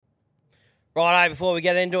Righto, before we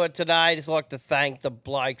get into it today, I'd just like to thank the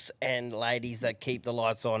blokes and ladies that keep the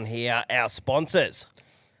lights on here, our sponsors.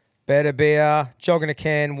 Better beer, jogging a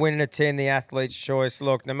can, winning a tin, the athlete's choice.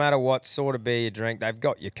 Look, no matter what sort of beer you drink, they've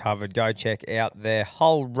got you covered. Go check out their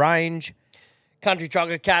whole range. Country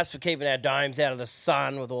Chocolate Caps for keeping our domes out of the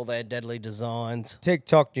sun with all their deadly designs.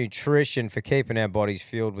 TikTok Nutrition for keeping our bodies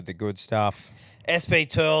fueled with the good stuff. SP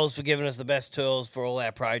Tools for giving us the best tools for all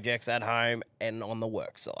our projects at home and on the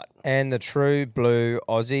work site. And the True Blue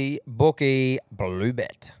Aussie Bookie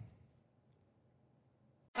Bluebet.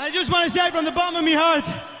 I just want to say from the bottom of my heart,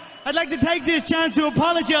 I'd like to take this chance to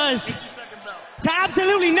apologise to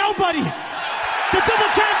absolutely nobody. The double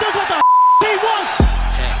champ does what the he wants.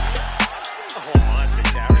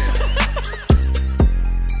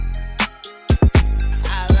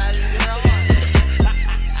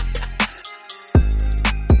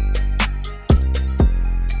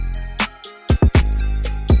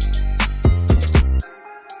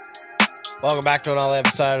 Welcome back to another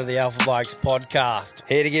episode of the Alpha Blokes podcast.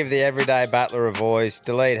 Here to give the everyday battler a voice,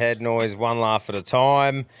 delete head noise one laugh at a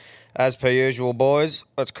time. As per usual, boys,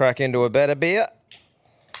 let's crack into a better beer.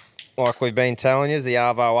 Like we've been telling you, the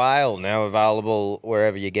Arvo Ale, now available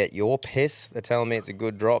wherever you get your piss. They're telling me it's a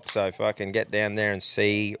good drop, so fucking get down there and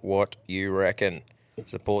see what you reckon.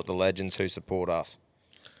 Support the legends who support us.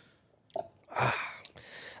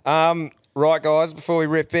 Right, guys, before we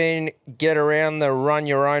rip in, get around the Run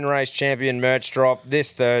Your Own Race Champion merch drop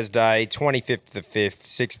this Thursday, 25th to the 5th,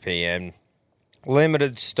 6 p.m.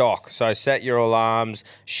 Limited stock, so set your alarms,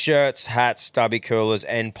 shirts, hats, stubby coolers,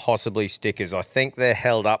 and possibly stickers. I think they're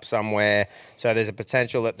held up somewhere, so there's a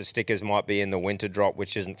potential that the stickers might be in the winter drop,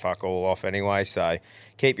 which isn't fuck all off anyway, so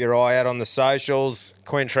keep your eye out on the socials.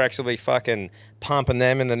 Quintrex will be fucking pumping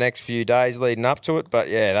them in the next few days leading up to it, but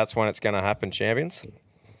yeah, that's when it's going to happen, champions.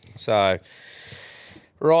 So,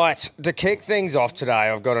 right, to kick things off today,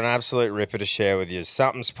 I've got an absolute ripper to share with you.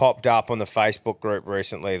 Something's popped up on the Facebook group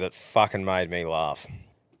recently that fucking made me laugh.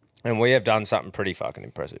 And we have done something pretty fucking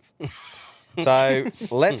impressive. So,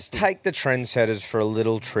 let's take the trendsetters for a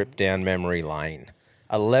little trip down memory lane.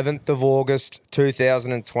 11th of August,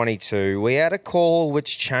 2022, we had a call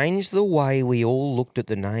which changed the way we all looked at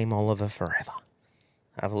the name Oliver forever.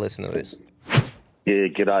 Have a listen to this. Yeah,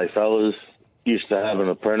 g'day, fellas. Used to have an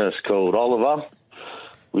apprentice called Oliver.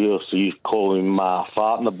 We also used to call him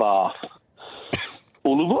Fart in the Bath.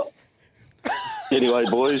 Oliver. Anyway,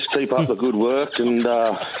 boys, keep up the good work and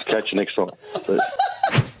catch you next time.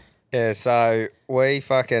 Yeah, so we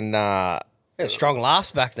fucking... strong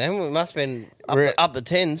laughs back then. We must have been up the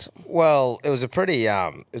tens. Well, it was a pretty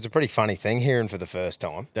funny thing hearing for the first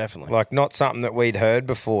time. Definitely. Like, not something that we'd heard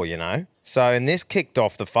before, you know? So, and this kicked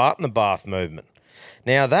off the Fart in the Bath movement.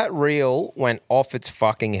 Now, that reel went off its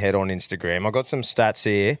fucking head on Instagram. I got some stats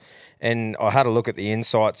here, and I had a look at the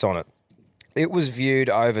insights on it. It was viewed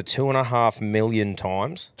over 2.5 million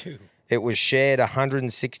times. It was shared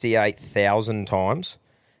 168,000 times.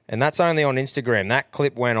 And that's only on Instagram. That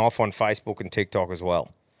clip went off on Facebook and TikTok as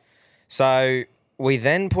well. So we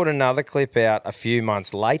then put another clip out a few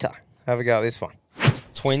months later. Have a go at this one.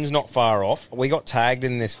 Twins not far off. We got tagged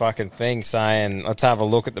in this fucking thing saying, let's have a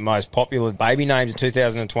look at the most popular baby names of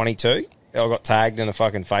 2022. I got tagged in a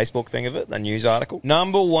fucking Facebook thing of it, the news article.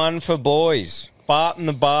 Number one for boys, Fart in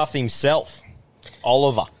the Bath himself,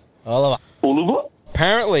 Oliver.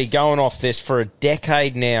 Apparently, going off this for a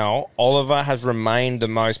decade now, Oliver has remained the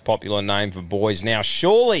most popular name for boys. Now,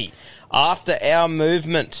 surely, after our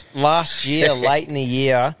movement last year, late in the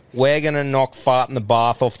year, we're going to knock Fart in the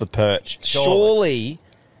Bath off the perch. Surely,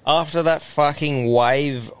 after that fucking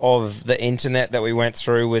wave of the internet that we went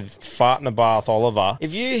through with Fart in the Bath Oliver,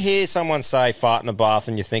 if you hear someone say Fart in the Bath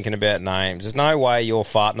and you're thinking about names, there's no way you're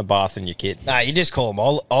Fart in the Bath and your kid. Nah, you just call him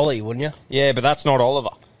Ollie, wouldn't you? Yeah, but that's not Oliver.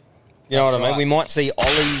 You know what I mean? right. We might see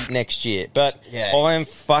Ollie next year. But Yeah. I am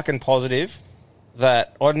fucking positive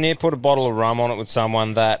that I'd near put a bottle of rum on it with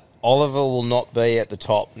someone that Oliver will not be at the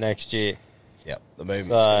top next year. Yep, the movement's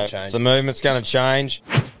going to change. The movement's going to change.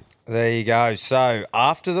 There you go. So,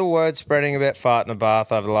 after the word spreading about Fart in a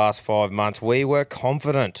Bath over the last 5 months, we were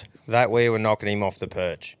confident that we were knocking him off the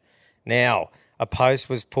perch. Now, a post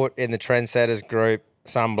was put in the Trendsetters group.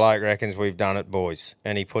 Some bloke reckons we've done it, boys.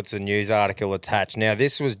 And he puts a news article attached. Now,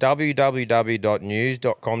 this was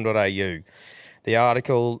www.news.com.au. The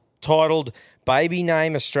article titled, Baby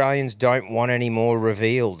Name Australians Don't Want Anymore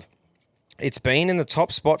Revealed. It's been in the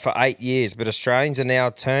top spot for 8 years, but Australians are now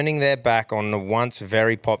turning their back on the once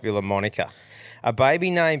very popular moniker. A baby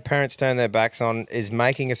name parents turn their backs on is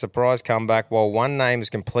making a surprise comeback while one name has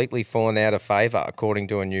completely fallen out of favour, according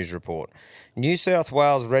to a news report. New South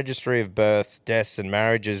Wales Registry of Births, Deaths and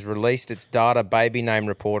Marriages released its data baby name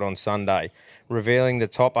report on Sunday, revealing the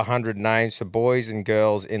top 100 names for boys and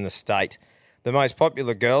girls in the state. The most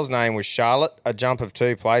popular girl's name was Charlotte, a jump of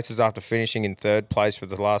 2 places after finishing in 3rd place for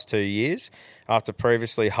the last 2 years, after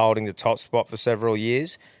previously holding the top spot for several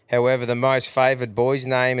years. However, the most favoured boy's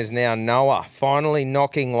name is now Noah, finally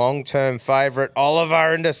knocking long-term favourite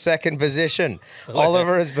Oliver into 2nd position.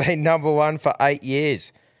 Oliver has been number 1 for 8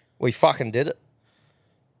 years. We fucking did it.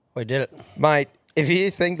 We did it. Mate, if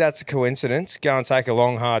you think that's a coincidence, go and take a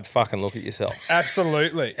long, hard fucking look at yourself.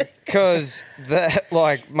 Absolutely. Because,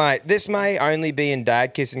 mate, this may only be in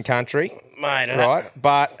dad kissing country, Mate, right?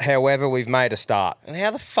 But, however, we've made a start. And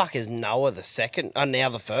how the fuck is Noah the second? Now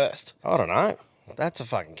the first. I don't know. That's a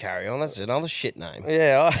fucking carry on. That's another shit name.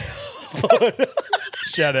 Yeah.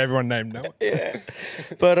 Shout out everyone named Noah.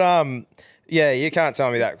 But, yeah, you can't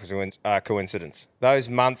tell me that was coincidence. Those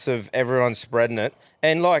months of everyone spreading it.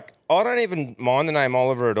 And, I don't even mind the name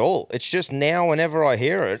Oliver at all. It's just now whenever I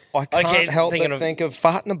hear it, I can't help but think of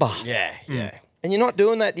farting a bath. Yeah, yeah. And you're not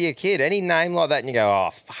doing that to your kid. Any name like that and you go, oh,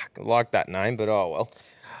 fuck, I like that name, but oh, well.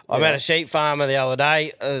 I met a sheep farmer the other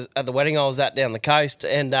day at the wedding I was at down the coast,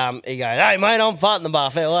 and he goes, "Hey mate, I'm farting the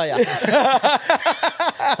bath. How are you?"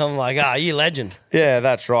 I'm like, "Oh, you legend." Yeah,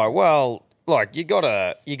 that's right. Well, you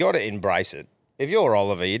gotta embrace it. If you're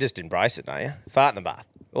Oliver, you just embrace it, don't you? Fart in the bath,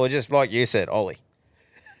 or just like you said, Ollie.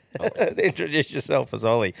 Introduce yourself as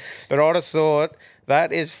Ollie. But I just thought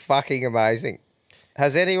that is fucking amazing.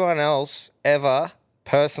 Has anyone else ever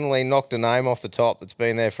personally knocked a name off the top that's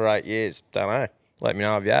been there for 8 years? Don't know. Let me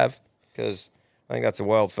know if you have, because I think that's a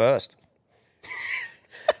world first.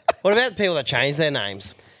 What about the people that change their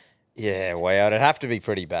names? Yeah, wow, it'd have to be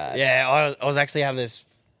pretty bad. Yeah, I was actually having this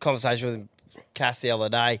conversation with Cass the other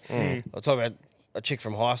day. I was talking about a chick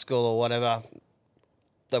from high school or whatever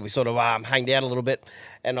that we sort of hanged out a little bit,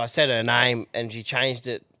 and I said her name, and she changed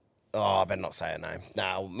it. Oh, I better not say her name.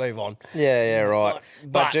 No, we'll move on. Yeah, right.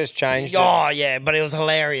 But just changed it. Oh, yeah, but it was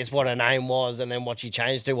hilarious what her name was, and then what she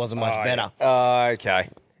changed to wasn't much better. Oh, okay.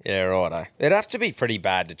 Yeah, righto. It'd have to be pretty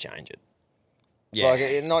bad to change it.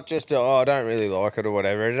 Yeah. Not just, I don't really like it or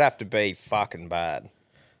whatever. It'd have to be fucking bad.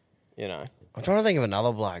 You know? I'm trying to think of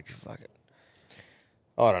another bloke. Fuck it.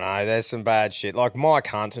 I don't know. There's some bad shit. Like Mike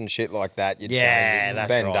Hunt and shit like that. You'd Yeah, change it, that's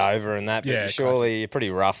bend right. over and that. But Yeah, surely you're pretty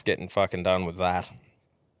rough getting fucking done with that.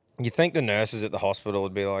 You think the nurses at the hospital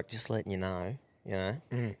would be like, just letting you know,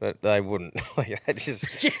 but they wouldn't. They just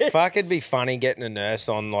fucking be funny getting a nurse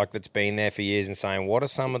on that's been there for years and saying, what are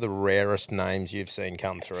some of the rarest names you've seen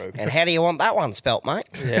come through? And how do you want that one spelt, mate?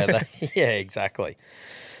 Yeah, exactly.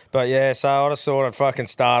 But yeah, so I just thought I'd fucking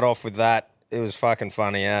start off with that. It was fucking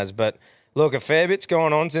funny as. But look, a fair bit's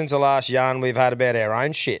gone on since the last yarn we've had about our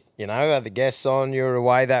own shit. Had the guests on, you were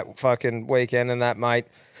away that fucking weekend and that, mate.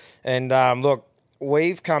 And look,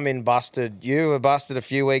 we've come in busted. You were busted a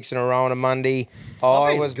few weeks in a row on a Monday.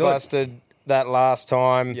 I was good. busted that last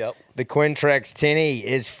time. Yep. The Quintrex tinny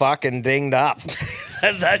is fucking dinged up.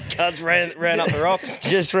 That cunt ran up the rocks.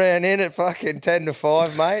 Just ran in at fucking 10 to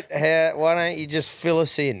 5, mate. Why don't you just fill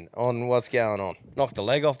us in on what's going on? Knocked the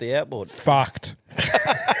leg off the outboard. Fucked.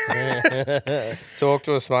 Talk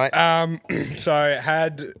to us, mate. So I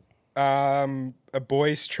had a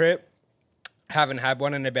boys' trip. Haven't had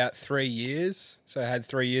one in about 3 years. So I had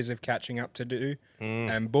 3 years of catching up to do.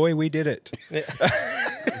 And boy, we did it.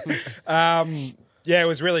 Yeah, it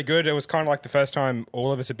was really good. It was kind of like the first time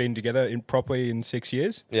all of us had been together properly in 6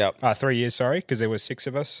 years. Yep. 3 years, sorry, because there were 6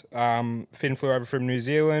 of us. Finn flew over from New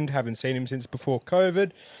Zealand. Haven't seen him since before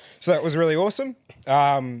COVID. So that was really awesome.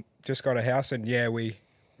 Just got a house and, yeah, we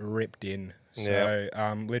ripped in. So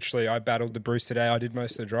literally I battled the Bruce today. I did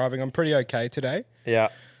most of the driving. I'm pretty okay today. Yeah.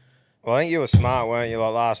 Well, I think you were smart, weren't you?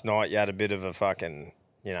 Like last night you had a bit of a fucking,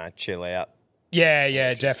 chill out.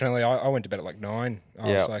 Yeah, definitely. I went to bed at like 9. I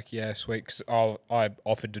was Yep. like, yeah, sweet. 'Cause I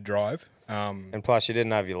offered to drive. And plus you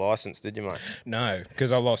didn't have your license, did you, mate? No,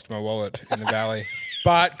 because I lost my wallet in the valley.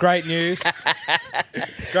 But great news.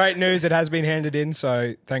 Great news. It has been handed in,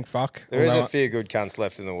 so thank fuck. There is Although a few good cunts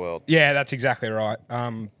left in the world. Yeah, that's exactly right.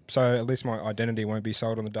 So at least my identity won't be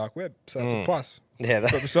sold on the dark web. So that's a plus. Yeah,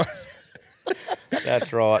 But besides,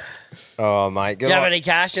 that's right. Oh, mate. Do you have any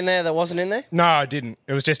cash in there that wasn't in there? no, I didn't.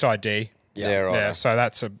 It was just ID. Yeah, right. Yeah, so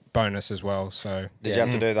that's a bonus as well. So Did you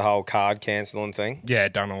have to do the whole card cancelling thing? yeah,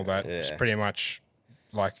 done all that. Yeah. It's pretty much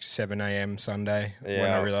like 7 a.m. Sunday when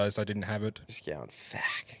Yeah. I realised I didn't have it. Just going,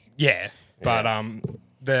 fuck. Yeah, but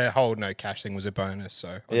the whole no cash thing was a bonus, so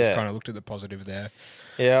I Yeah. just kind of looked at the positive there.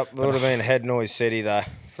 Yep, it would have been Head Noise City though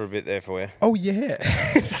for a bit there for you. Oh yeah,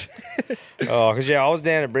 Oh, because I was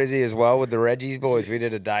down at Brizzy as well with the Reggie's boys. We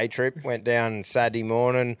did a day trip. Went down Saturday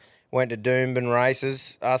morning. Went to Doomben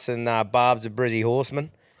races. Us and Barb's of Brizzy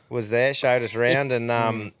Horseman was there. Showed us around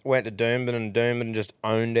and went to Doomben, and Doomben just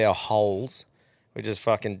owned our holes. We just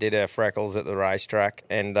fucking did our freckles at the racetrack,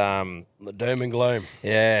 and The doom and gloom.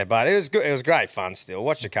 yeah, but it was good. It was great fun. Still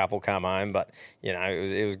watched a couple come home, but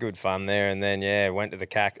it was good fun there. And then went to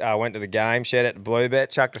the game. Shout out to Bluebet,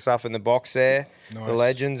 chucked us up in the box there, the Nice.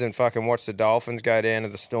 Legends, and fucking watched the Dolphins go down to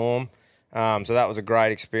the Storm. So that was a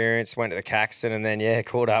great experience. Went to the Caxton and then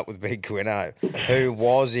caught up with Big Quino, who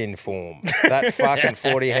was in form. That fucking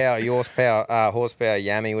 40 horsepower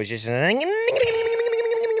Yami was just.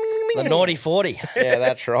 The naughty 40. Yeah,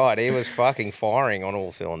 that's right. He was fucking firing on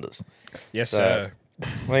all cylinders. yes So- sir. I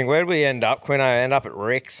think where did we end up, Quino? End up at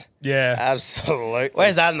Rick's. Yeah, Absolutely.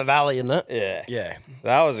 Where's that in the valley, isn't it? Yeah. Yeah.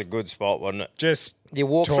 That was a good spot, wasn't it? just You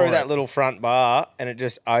walk tore through it. that little front bar and it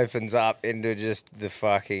just opens up into just the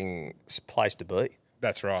fucking place to be.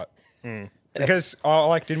 That's right. Because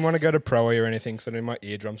I didn't want to go to Pro or anything, so then my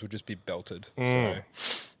eardrums would just be belted. So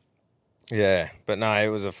Yeah, but no, it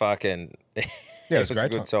was a fucking. Yeah, it was a a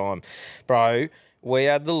great good time, bro. We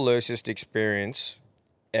had the loosest experience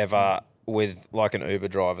ever with like an Uber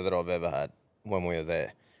driver that I've ever had when we were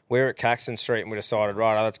there. We were at Caxton Street and we decided,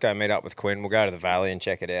 right, let's go meet up with Quinn. We'll go to the Valley and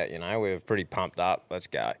check it out. We were pretty pumped up. Let's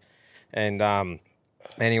go. And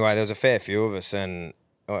anyway, there was a fair few of us, and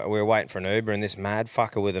we were waiting for an Uber, and this mad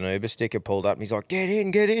fucker with an Uber sticker pulled up, and he's like, "Get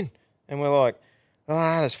in, get in," and we're like, "Oh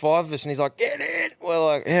no, there's 5 of us," and he's like, "Get in." We're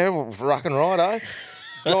like, "Yeah, we're rocking right, eh?"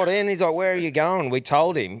 Got in. He's like, "Where are you going?" We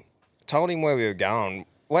told him where we were going.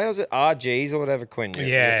 Where was it? RG's or whatever, Quinn.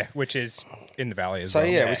 yeah, which is in the valley as So well.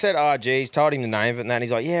 yeah, we said RG's, told him the name of it, and that. And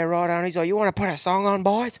he's like, "Yeah, right." And he's like, "You want to put a song on,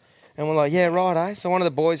 boys?" And we're like, "Yeah, right, eh?" So one of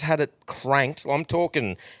the boys had it cranked. I'm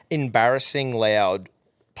talking embarrassing loud,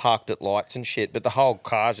 parked at lights and shit, but the whole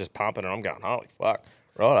car's just pumping, and I'm going, "Holy fuck,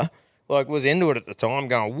 right?" Like, was into it at the time,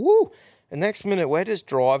 going, "Woo!" The next minute, we're just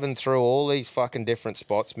driving through all these fucking different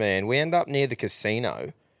spots, man. We end up near the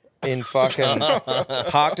casino, in fucking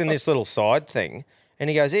parked in this little side thing, and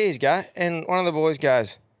he goes, "Here's go," and one of the boys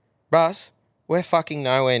goes, "Russ, we're fucking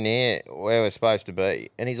nowhere near where we're supposed to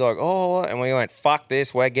be." And he's like, "Oh," what?" And we went, "Fuck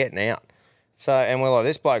this, we're getting out." So, and we're like,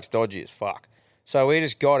 "This bloke's dodgy as fuck." So we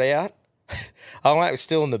just got out. Our mate was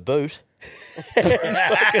still in the boot.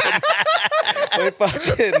 we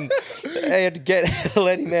fucking had to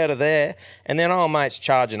let him out of there. And then our mate's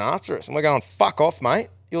charging after us. And we're going, "Fuck off, mate.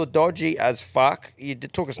 You're dodgy as fuck. You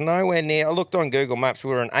took us nowhere near." I looked on Google Maps.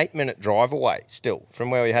 We were an 8-minute drive away still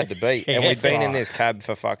from where we had to be. And we'd been in this cab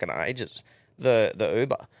for fucking ages, the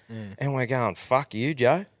Uber. And we're going, "Fuck you,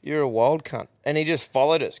 Joe. You're a wild cunt." And he just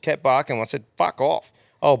followed us, kept barking. I said, "Fuck off."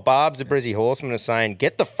 Oh, Barb's a Brizzy Horseman is saying,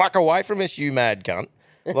 "Get the fuck away from us, you mad cunt."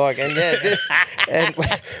 Like, and and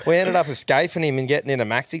we ended up escaping him and getting in a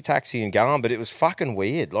maxi taxi and going, but it was fucking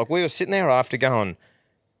weird. Like, we were sitting there after going,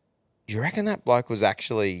 "Do you reckon that bloke was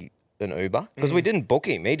actually an Uber?" Because we didn't book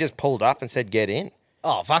him. He just pulled up and said, "Get in."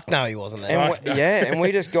 Oh, fuck no, he wasn't there. And and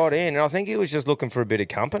we just got in. And I think he was just looking for a bit of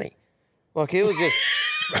company. Like, he was just,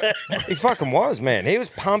 he fucking was, man. He was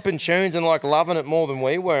pumping tunes and, like, loving it more than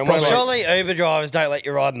we were. And we're like, Surely Uber drivers don't let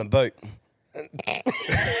you ride in the boot.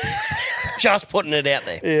 Just putting it out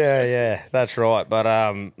there. yeah, that's right. But,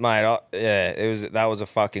 mate, that was a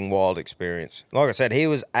fucking wild experience. Like I said, he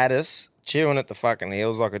was at us, chewing at the fucking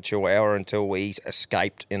heels like a chihuahua until we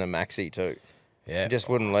escaped in a maxi too. Yeah. He just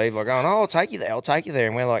wouldn't leave. Like, going, "Oh, I'll take you there. I'll take you there."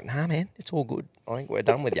 And we're like, "Nah, man, it's all good. I think we're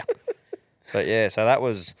done with you." But yeah, so that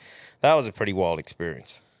was a pretty wild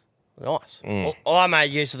experience. Nice. Well, I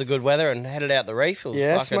made use of the good weather and headed out the reef. It was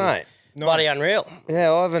Yes, fucking mate. bloody unreal.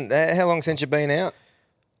 Yeah, I haven't. How long since you've been out?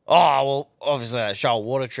 Oh, well, obviously that shoal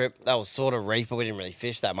water trip, that was sort of reef, but we didn't really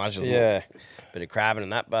fish that much. It was Yeah. a bit of crabbing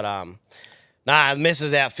and that. But, nah, the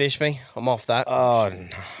missus outfished me. I'm off that. Oh no.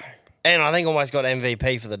 And I think almost got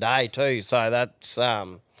MVP for the day too. So that's,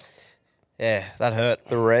 yeah, that hurt.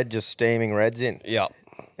 The red, just steaming reds in. Yep.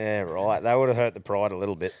 Yeah, right. That would have hurt the pride a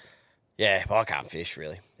little bit. Yeah, but I can't fish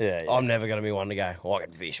really. Yeah, yeah. I'm never going to be one to go, "Oh, I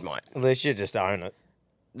can fish, mate." At least you just own it.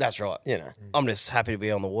 That's right. You know. I'm just happy to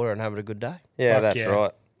be on the water and having a good day. Yeah, Fuck that's yeah.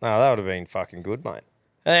 right. No, that would have been fucking good, mate.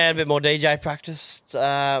 And I had a bit more DJ practice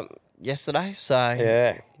yesterday, so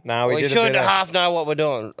Yeah. No, we we did a should bit of- half know what we're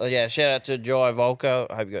doing. Yeah, shout out to Jai Volko.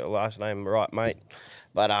 I hope you got your last name right, mate.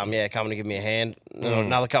 But yeah, coming to give me a hand.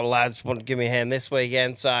 Another couple of lads want to give me a hand this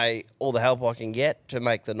weekend, so all the help I can get to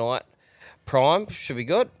make the night prime should be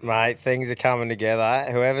good. Mate, things are coming together.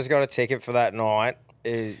 Whoever's got a ticket for that night,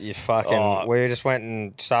 You fucking. We just went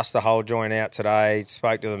and sussed the whole joint out today.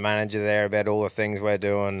 Spoke to the manager there about all the things we're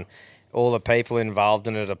doing. All the people involved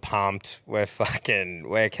in it are pumped. We're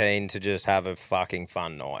keen to just have a fucking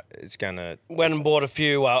fun night. It's gonna. Went and bought a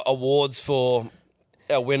few awards for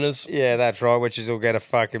our winners. Yeah, that's right. Which is we'll get a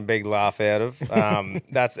fucking big laugh out of.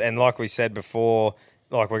 And like we said before,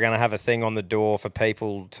 like we're gonna have a thing on the door for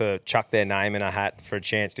people to chuck their name in a hat for a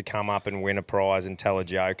chance to come up and win a prize and tell a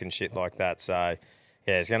joke and shit like that. So yeah,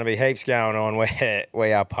 there's gonna be heaps going on.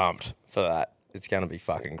 We are pumped for that. It's gonna be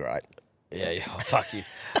fucking great. Yeah, fuck you.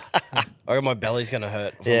 I reckon my belly's going to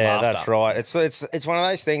hurt. From Yeah, laughter. that's right. It's one of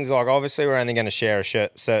those things. Like obviously, we're only going to share a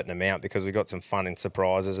certain amount because we've got some fun and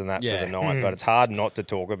surprises and that for the night. But it's hard not to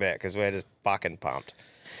talk about because we're just fucking pumped.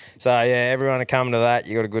 So yeah, everyone to come to that.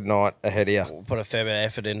 You got a good night ahead of you. We'll put a fair bit of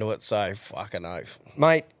effort into it, so fucking oath.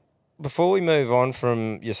 Mate, before we move on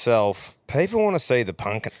from yourself, people want to see the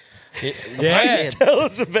pumpkin. Yeah. Tell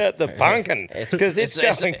us about the pumpkin because it's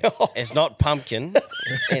going off. It's not pumpkin.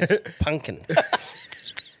 It's pumpkin.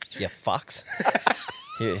 You fucks.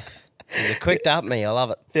 You quicked up me. I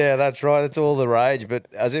love it. Yeah, that's right. It's all the rage, but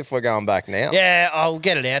as if we're going back now. Yeah, I'll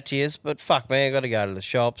get it out to you, but fuck me, I got to go to the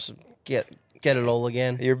shops, get it all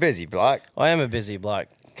again. You're a busy bloke. I am a busy bloke.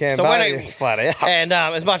 It's flat out. And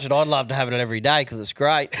as much as I'd love to have it every day because it's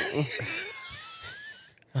great,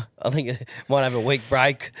 I think I might have a week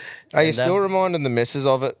break. Are you still reminding the missus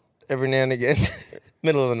of it every now and again?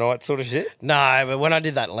 Middle of the night sort of shit? No, but when I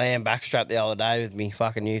did that lamb backstrap the other day with me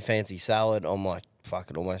fucking new fancy salad, I'm like,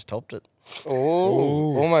 fucking almost topped it.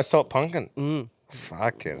 Oh, almost top pumpkin.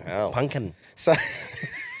 Fucking hell. Pumpkin. So,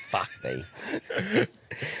 Fuck me.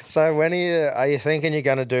 so when are you thinking you're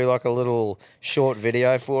going to do like a little short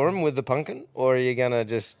video for him with the pumpkin? Or are you going to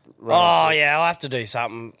just run? Oh, yeah, I'll have to do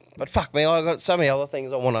something. But fuck me, I've got so many other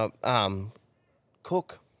things I want to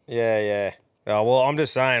cook. Yeah. Oh, well, I'm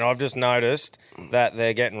just saying, I've just noticed that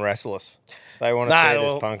they're getting restless. They want to see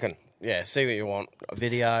this pumpkin. Yeah, see what you want. A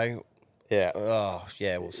video. Yeah. Oh,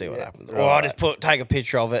 yeah, we'll see what happens. Right. Or I just take a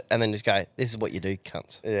picture of it and then just go, this is what you do,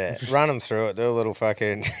 cunts. Yeah. Run them through it. Do a little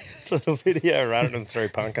fucking little video running them through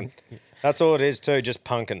pumpkin. That's all it is too, just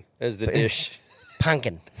pumpkin is the dish.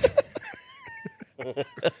 Pumpkin.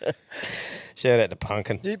 Shout out to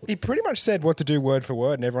pumpkin. He pretty much said what to do word for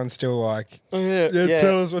word, and everyone's still like, Yeah.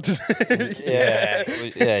 tell us what to do.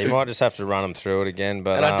 Yeah, you might just have to run them through it again.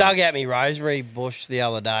 But And I dug out my rosemary bush the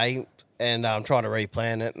other day and I'm trying to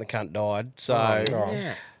replant it and the cunt died. So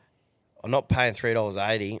I'm not paying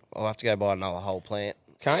 $3.80. I'll have to go buy another whole plant.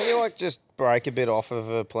 Can't you like just break a bit off of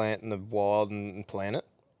a plant in the wild and plant it?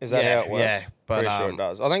 Is that how it works? Yeah, but, pretty sure it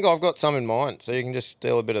does. I think I've got some in mind, so you can just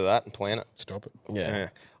steal a bit of that and plant it. Stop it. Yeah.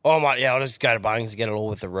 Oh, I'll just go to Bunnings and get it all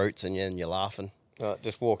with the roots and you're laughing.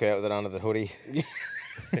 Just walk out with it under the hoodie.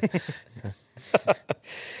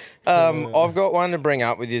 I've got one to bring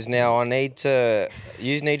up with you now. You need to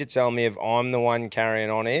tell me if I'm the one carrying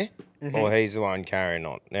on here or he's the one carrying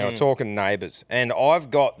on. Now, we're talking neighbours. And I've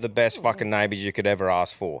got the best fucking neighbours you could ever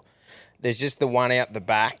ask for. There's just the one out the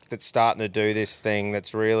back that's starting to do this thing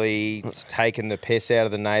that's really taken the piss out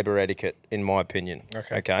of the neighbour etiquette, in my opinion.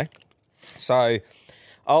 Okay. So,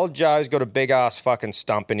 old Joe's got a big-ass fucking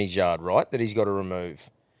stump in his yard, right, that he's got to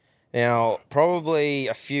remove. Now, probably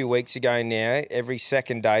a few weeks ago now, every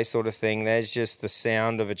second day sort of thing, there's just the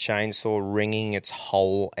sound of a chainsaw ringing its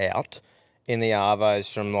hole out in the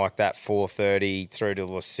arvos from like that 4:30 through to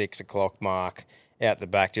the 6 o'clock mark out the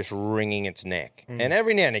back, just wringing its neck. And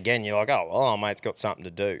every now and again, you're like, oh, well, our mate's got something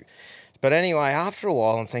to do. But anyway, after a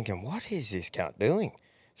while, I'm thinking, what is this cunt doing?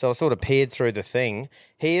 So I sort of peered through the thing.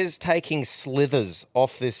 He is taking slithers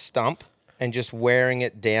off this stump and just wearing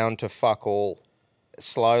it down to fuck all,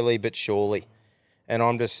 slowly but surely. And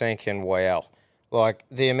I'm just thinking, wow. Like,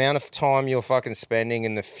 the amount of time you're fucking spending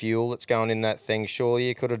and the fuel that's going in that thing, surely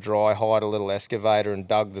you could have dry-hired a little excavator and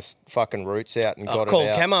dug the fucking roots out and got Call it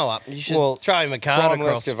out. Camo up. You should throw him a card Primal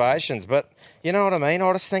across. excavations. But you know what I mean?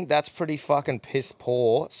 I just think that's pretty fucking piss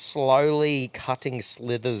poor, slowly cutting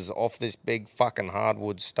slithers off this big fucking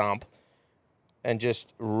hardwood stump and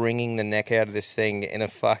just wringing the neck out of this thing in a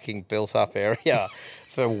fucking built-up area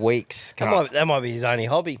for weeks. That might be his only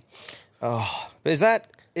hobby.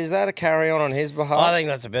 Is that a carry-on his behalf? I think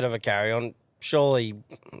that's a bit of a carry-on. Surely,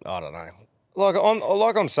 I don't know.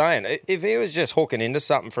 Like I'm saying, if he was just hooking into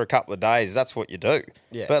something for a couple of days, that's what you do.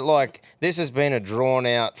 Yeah. But, like, this has been a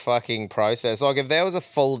drawn-out fucking process. Like, if there was a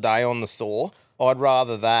full day on the saw, I'd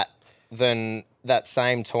rather that than that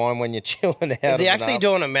same time when you're chilling out. Is he actually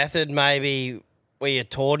doing a method maybe where you're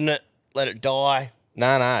tording it, let it die?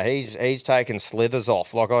 No, he's taking slithers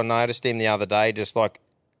off. Like, I noticed him the other day, just like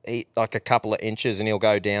a couple of inches and he'll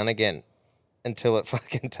go down again. until it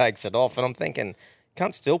fucking takes it off. And I'm thinking,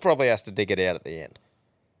 cunt still probably has to dig it out at the end.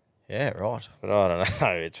 Yeah, right. But I don't know.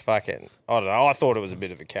 It's fucking... I don't know. I thought it was a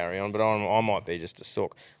bit of a carry-on, but I might be just a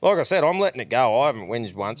sook. Like I said, I'm letting it go. I haven't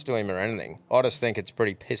whinged once to him or anything. I just think it's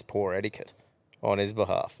pretty piss-poor etiquette on his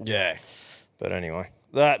behalf. Yeah. But anyway.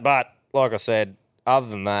 But like I said, other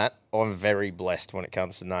than that, I'm very blessed when it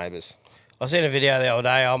comes to neighbours. I seen a video the other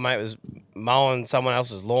day. Old mate was mowing someone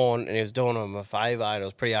else's lawn and he was doing them a favour and it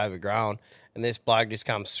was pretty overgrown. And this bloke just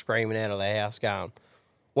comes screaming out of the house going,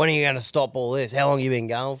 when are you going to stop all this? How long you been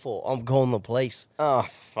going for? I'm calling the police. Oh,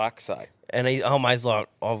 fuck's sake. And old mate's like,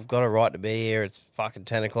 I've got a right to be here. It's fucking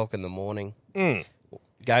 10 o'clock in the morning.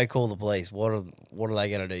 Go call the police. What are they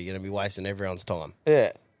going to do? You're going to be wasting everyone's time.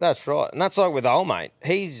 Yeah, that's right. And that's like with old mate.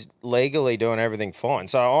 He's legally doing everything fine.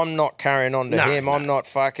 So I'm not carrying on to him. I'm not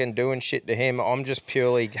fucking doing shit to him. I'm just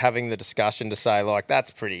purely having the discussion to say, like,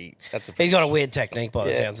 He's got a weird technique by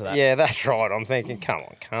the sounds of that. Yeah, that's right. I'm thinking, come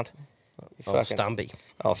on, cunt. Old Stumpy.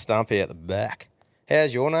 I'll stump you at the back.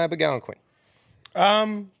 How's your neighbour going, Quinn?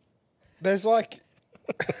 There's like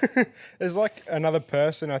another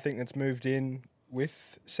person I think that's moved in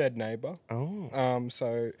with said neighbour. Oh.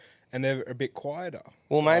 And they're a bit quieter.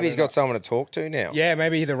 Well, maybe he's got someone to talk to now. Yeah,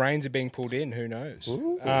 maybe the reins are being pulled in. Who knows?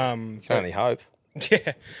 Can only hope.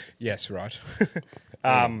 Yeah. Yes, right.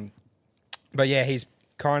 But yeah, he's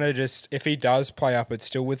kind of just, if he does play up, it's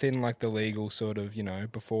still within like the legal sort of,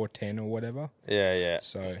 before 10 or whatever. Yeah.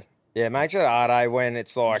 So yeah, it makes it hard, when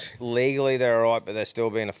it's like legally they're all right, but they're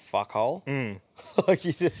still being a fuckhole. Like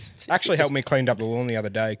actually helped me clean up the lawn the other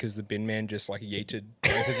day because the bin man just like yeeted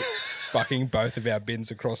both of our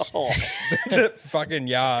bins across the fucking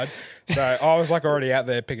yard. So I was like already out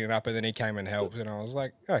there picking it up, and then he came and helped, and I was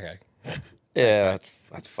like, okay. Yeah,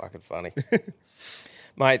 that's fucking funny.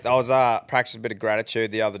 Mate, I was practicing a bit of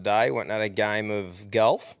gratitude the other day. Went and had a game of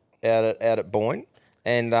golf out at Boyne,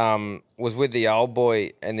 and was with the old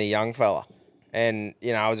boy and the young fella. And,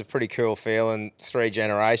 it was a pretty cool feeling, 3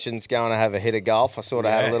 generations going to have a hit of golf. I sort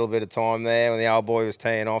of had a little bit of time there when the old boy was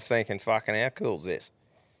teeing off thinking, fucking, how cool is this?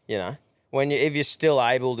 If you're still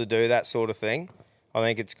able to do that sort of thing, I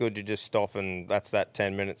think it's good to just stop, and that's that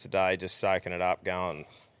 10 minutes a day, just soaking it up, going,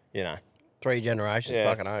 3 generations,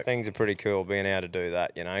 fucking hope. Things are pretty cool being able to do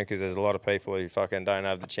that, because there's a lot of people who fucking don't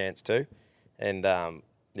have the chance to. And,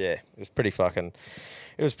 it was pretty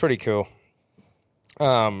cool.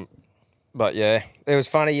 But, yeah, it was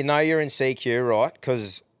funny. You're in CQ, right?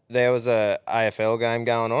 Because there was a AFL game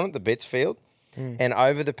going on at the Bitsfield. And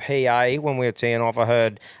over the PA, when we were teeing off, I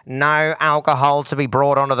heard, no alcohol to be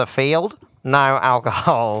brought onto the field. No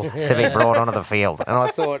alcohol to be brought onto the field. And I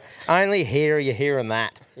thought, only here are you hearing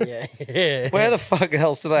that. Yeah. Where the fuck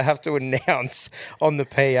else do they have to announce on the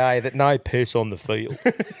PA that no piss on the field?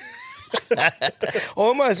 I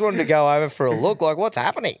almost wanted to go over for a look, like, what's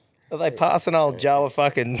happening? Are they passing old Joe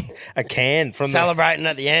a can from celebrating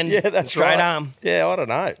at the end? Yeah, that's straight right. arm. Yeah, I don't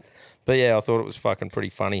know. But yeah, I thought it was fucking pretty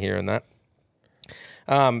funny hearing that.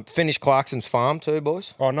 Finished Clarkson's farm too,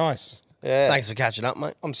 boys. Oh, nice. Yeah. Thanks for catching up,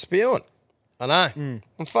 mate. I'm spewing. I know.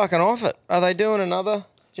 I'm fucking off it. Are they doing another?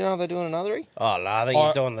 Do you know if they're doing another? Oh, no, I think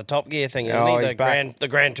he's doing the Top Gear thing, isn't Oh, he? he's back. The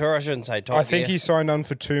Grand Tour, I shouldn't say Top Gear. I think he signed on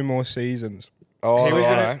for 2 more seasons. Oh,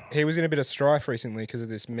 He was in a bit of strife recently because of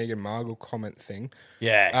this Meghan Markle comment thing.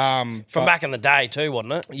 Yeah. From back in the day too,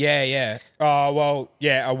 wasn't it? Yeah. Oh, well,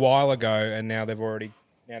 yeah, a while ago, and now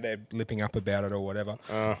they're lipping up about it or whatever.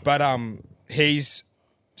 But he's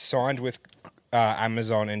signed with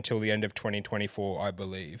Amazon until the end of 2024, I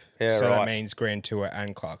believe. Yeah, so right. that means Grand Tour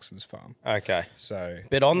and Clarkson's farm. Okay. So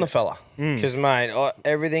Bit on the fella. Because, mate,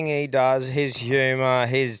 everything he does, his humour,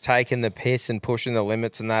 his taking the piss and pushing the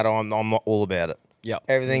limits and that, I'm all about it. Yep.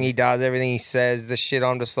 Everything he does, everything he says, the shit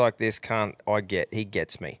I'm just like, this cunt, he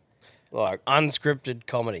gets me. Like, Unscripted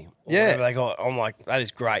comedy. Or Yeah. whatever they got. I'm like, that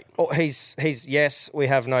is great. he's yes, we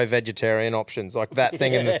have no vegetarian options. Like that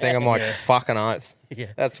thing and the thing, I'm like, fucking oath. Yeah.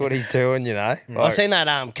 That's what he's doing, I Like, seen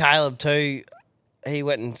that Caleb too. He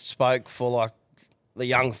went and spoke for like the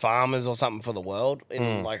young farmers or something for the world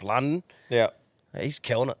in like London. yeah. He's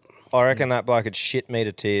killing it. I reckon that bloke would shit me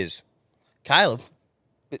to tears. Caleb.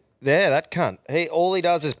 Yeah, that cunt. All he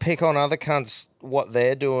does is pick on other cunts what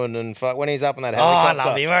they're doing, and when he's up in that Oh, I helicopter.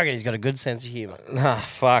 love him. I reckon he's got a good sense of humour. Nah,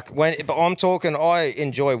 fuck. But I'm talking, I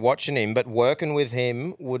enjoy watching him, but working with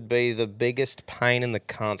him would be the biggest pain in the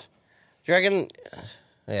cunt. Do you reckon?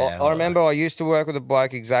 Yeah, I remember I used to work with a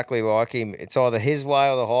bloke exactly like him. It's either his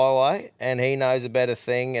way or the highway, and he knows a better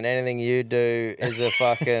thing, and anything you do is a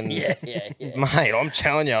fucking... Yeah. Mate, I'm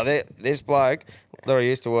telling you, this bloke that I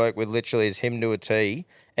used to work with literally is him to a T,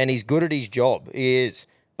 and he's good at his job. He is,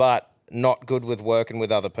 but not good with working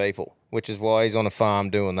with other people. which is why he's on a farm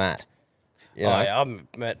doing that. You know? Oh, yeah,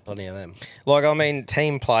 I've met plenty of them. Like, I mean,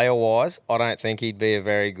 team player wise, I don't think he'd be a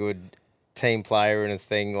very good team player in a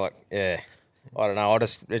thing like, yeah. I don't know.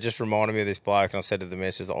 It just reminded me of this bloke, and I said to the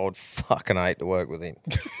missus, I'd fucking hate to work with him.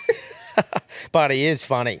 But he is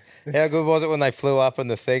funny. How good was it when they flew up in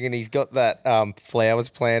the thing and he's got that flowers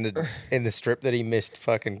planted in the strip that he missed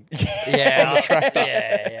fucking Yeah,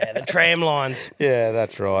 yeah, the tram lines. Yeah,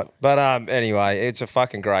 that's right. But anyway, it's a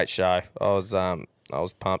fucking great show. I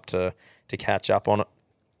was pumped to catch up on it.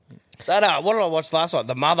 That what did I watch last night?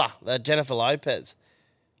 The Mother, the Jennifer Lopez.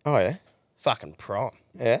 Oh yeah, Fucking prime.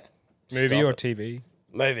 yeah, Movie Stop or it. TV?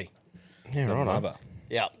 Movie. yeah, right. Mother.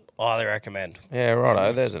 Yeah, highly recommend. Yeah,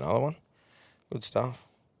 righto. There's another one. Good stuff.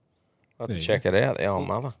 I'll have There to you check it out. The old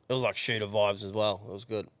mother. It was like shooter vibes as well. It was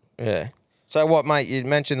good. Yeah. So what, mate? You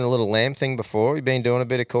mentioned the little lamb thing before. You've been doing a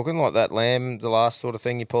bit of cooking, like that lamb, the last sort of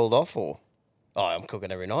thing you pulled off, or? Oh, I'm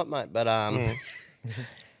cooking every night, mate. But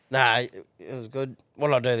nah, it was good. What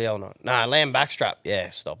did I do the other night? Nah, lamb backstrap. Yeah,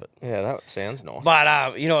 stop it. Yeah, that sounds nice.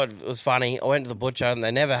 But you know what was funny? I went to the butcher and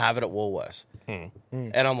they never have it at Woolworths. And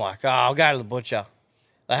I'm like, oh, I'll go to the butcher.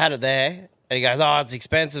 They had it there, and he goes, oh, it's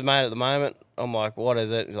expensive, mate, at the moment. I'm like, what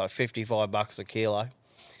is it? He's like $55 a kilo.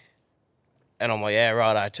 And I'm like, yeah,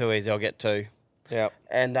 righto, too easy. I'll get two. Yep.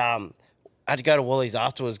 And I had to go to Woolies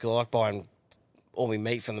afterwards because I like buying all my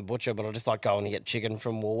meat from the butcher, but I just like going to get chicken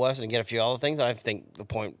from Woolworths and get a few other things. I don't think the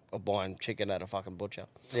point of buying chicken at a fucking butcher.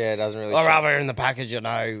 Yeah, it doesn't really. I'd rather in the package, you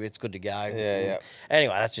know, it's good to go. Yeah.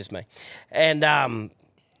 Anyway, that's just me. And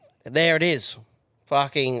there it is.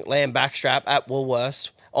 Fucking lamb backstrap at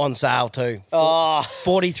Woolworths on sale too. Oh,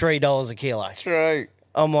 $43 a kilo. true.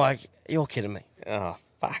 I'm like, you're kidding me. Oh,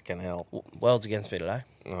 fucking hell. World's against me today.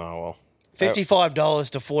 Oh well. $55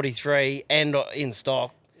 to $43 and in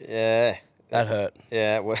stock. Yeah. That hurt.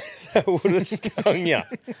 Yeah, that would have stung you.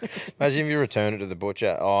 Imagine if you return it to the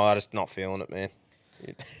butcher. Oh, I'm just not feeling it, man.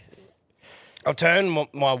 I've turned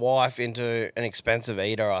my wife into an expensive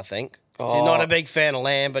eater, I think. She's Oh. not a big fan of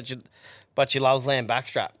lamb, but she loves lamb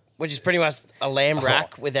backstrap, which is pretty much a lamb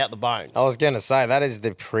rack without the bones. I was going to say, that is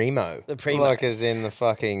the primo. The primo. Like, as in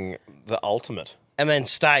the ultimate. And then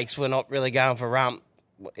steaks, we're not really going for rump.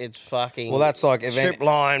 It's fucking Well, that's like strip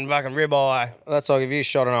line, fucking ribeye. That's like if you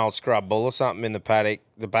shot an old scrub bull or something in the paddock,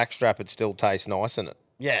 the backstrap would still taste nice in it.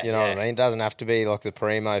 Yeah, You know what yeah. I mean? It doesn't have to be like the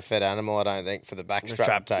primo fed animal, I don't think, for the backstrap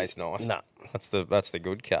strap- to taste nice. No. That's the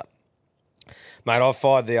good cut. Mate, I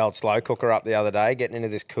fired the old slow cooker up the other day, getting into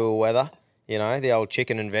this cool weather. You know, the old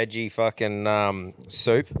chicken and veggie fucking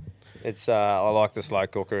soup. It's I like the slow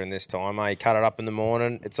cooker in this time. You cut it up in the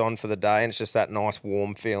morning, it's on for the day, and it's just that nice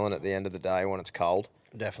warm feeling at the end of the day when it's cold.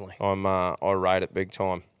 Definitely. I rate it big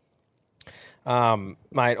time.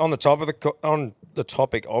 Mate, on the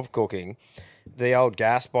topic of cooking, the old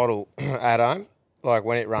gas bottle at home, like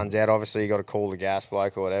when it runs out, obviously you got to call the gas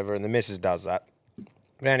bloke or whatever, and the missus does that.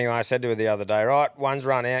 But anyway, I said to her the other day, right, one's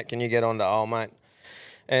run out, can you get on to old mate?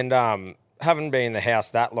 And haven't been in the house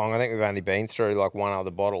that long. I think we've only been through like one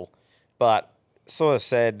other bottle, but sort of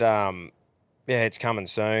said, yeah, it's coming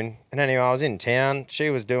soon. And anyway, I was in town. She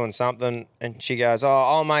was doing something, and she goes,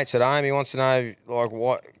 "Oh, mate's at home. He wants to know, like,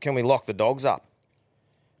 what can we lock the dogs up?"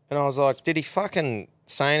 And I was like, "Did he fucking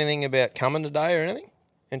say anything about coming today or anything?"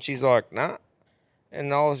 And she's like, "Nah."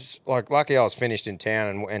 And I was like, lucky I was finished in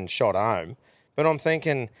town and shot home. But I'm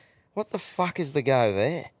thinking, what the fuck is the go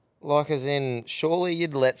there? Like, as in, surely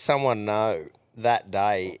you'd let someone know that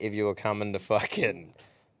day if you were coming to fucking...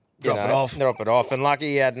 Drop it off. And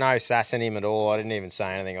lucky he had no sass in him at all. I didn't even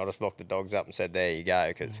say anything. I just locked the dogs up and said, there you go.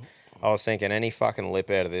 Because I was thinking any fucking lip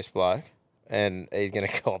out of this bloke and he's going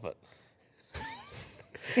to cop it.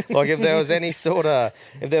 Like if there was any sort of,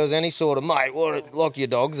 mate, lock your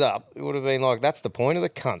dogs up, it would have been like, that's the point of the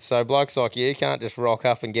cunt. So blokes like you can't just rock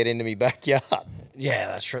up and get into me backyard. Yeah,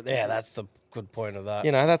 that's true. Yeah, that's the good point of that.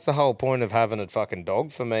 You know, that's the whole point of having a fucking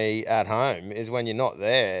dog for me at home is when you're not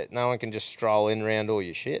there, no one can just stroll in around all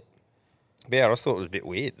your shit. But yeah, I just thought it was a bit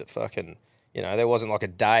weird that fucking, you know, there wasn't like a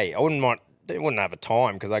day. They wouldn't have a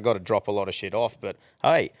time because they got to drop a lot of shit off. But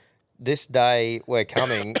hey, this day we're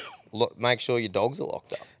coming, make sure your dogs are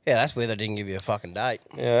locked up. Yeah, that's weird they didn't give you a fucking date.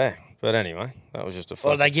 Yeah, but anyway, that was just a Or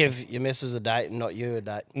fucking... they give your missus a date and not you a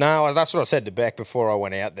date. No, that's what I said to Beck before I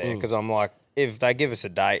went out there because I'm like, if they give us a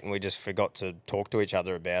date and we just forgot to talk to each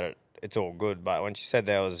other about it, it's all good. But when she said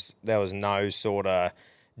there was no sort of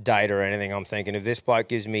date or anything, I'm thinking if this bloke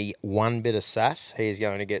gives me one bit of sass, he's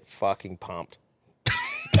going to get fucking pumped.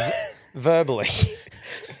 Verbally,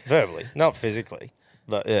 not physically,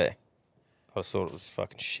 but yeah. I just thought it was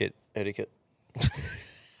fucking shit etiquette.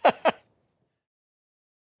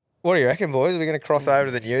 What do you reckon, boys? Are we going to cross over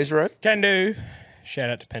to the newsroom? Can do. Shout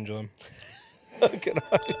out to Pendulum. Good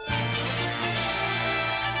night.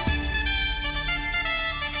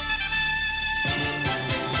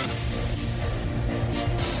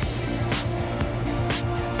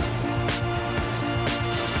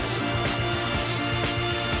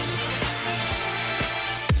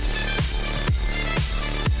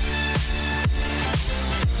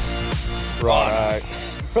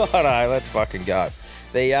 Righto, let's fucking go.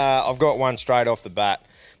 I've got one straight off the bat.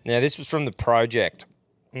 Now, this was from The Project.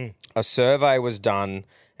 A survey was done,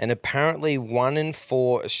 and apparently 1 in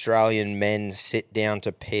 4 Australian men sit down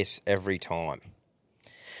to piss every time.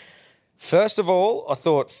 First of all, I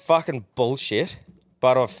thought fucking bullshit,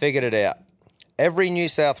 but I've figured it out. Every New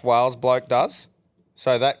South Wales bloke does,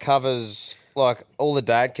 so that covers... Like, all the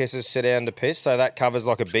dad kisses sit down to piss, so that covers,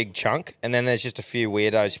 like, a big chunk. And then there's just a few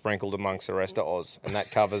weirdos sprinkled amongst the rest of Oz. And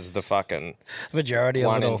that covers the fucking... Majority of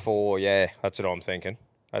 1 it in all. 4, yeah. That's what I'm thinking.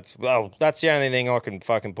 That's the only thing I can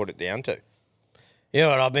fucking put it down to. You know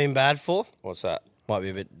what I've been bad for? What's that? Might be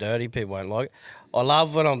a bit dirty. People won't like it. I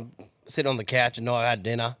love when I'm sitting on the couch and I've had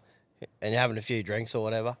dinner and you're having a few drinks or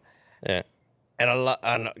whatever. Yeah. And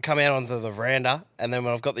I come out onto the veranda, and then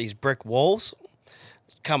when I've got these brick walls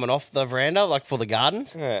coming off the veranda, like for the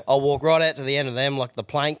gardens, Yeah. I'll walk right out to the end of them, like the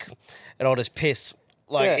plank, and I'll just piss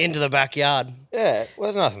Yeah. into the backyard. Yeah, well,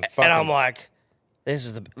 there's nothing fucking... And I'm like, this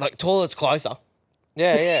is toilet's closer.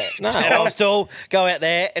 Yeah. No, And I'll still go out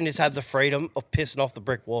there and just have the freedom of pissing off the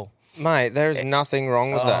brick wall. mate, there's nothing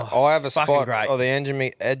wrong with that. I have a it's fucking spot great. on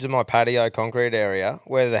the edge of my patio concrete area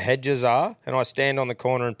where the hedges are, and I stand on the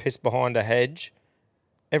corner and piss behind a hedge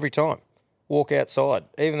every time. Walk outside.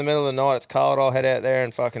 Even in the middle of the night, it's cold, I'll head out there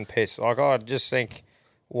and fucking piss. Like, I just think,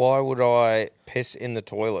 why would I piss in the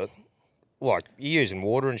toilet? Like, you're using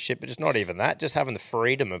water and shit, but it's not even that. Just having the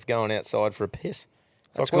freedom of going outside for a piss.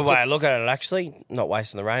 That's a good way to look at it, actually. Not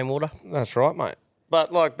wasting the rainwater. That's right, mate.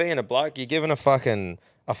 But, like, being a bloke, you're given a fucking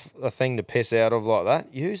a thing to piss out of like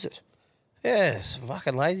that, use it. Yeah, some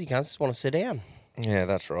fucking lazy cunts just want to sit down. Yeah,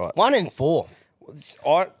 that's right. 1 in 4. There's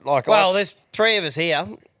 3 of us here.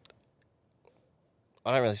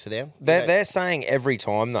 I don't really sit down. They're saying every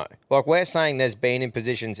time, though. Like, we're saying there's been in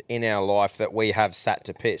positions in our life that we have sat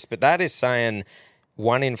to piss. But that is saying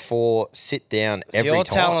 1 in 4 sit down So every you're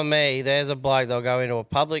time. telling me there's a bloke that'll go into a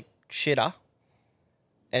public shitter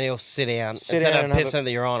and he'll sit down instead down of and have pissing at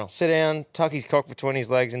the urinal. Sit down, tuck his cock between his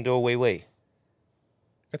legs and do a wee-wee.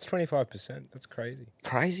 That's 25%. That's crazy.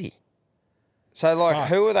 Crazy. So, like, Fuck.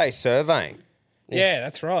 who are they surveying? Yeah,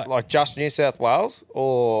 that's right. Like, just New South Wales?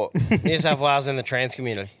 Or, New South Wales in the trans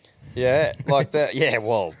community. yeah, like that. Yeah,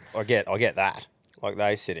 well, I get that. Like,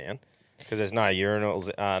 they sit down. Because there's no urinals,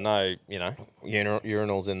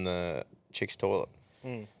 urinals in the chick's toilet.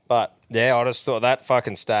 But, yeah, I just thought that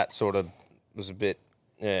fucking stat sort of was a bit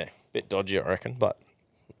dodgy, I reckon. But,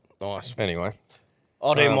 Nice. anyway.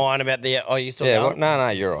 I do mine about the... Oh, you still Yeah, going? no,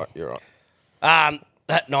 you're right.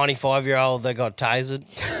 That 95-year-old that got tasered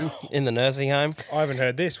in the nursing home. I haven't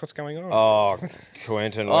heard this. What's going on? Oh,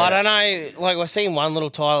 Quentin. I don't know. Like, we're seeing one little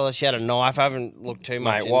title that she had a knife. I haven't looked too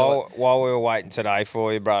much Mate, into it. while we were waiting today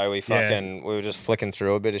for you, bro, we were just flicking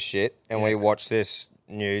through a bit of shit, and we watched this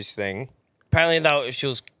news thing. Apparently, though, she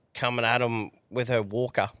was coming at him with her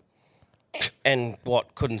walker and,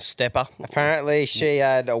 couldn't step her. Apparently, she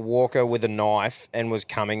had a walker with a knife and was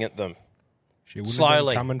coming at them. She wouldn't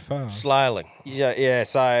Slowly. have been coming far. Slowly. Yeah.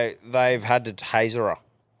 So they've had to taser her,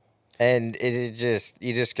 and you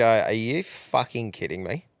just go, "Are you fucking kidding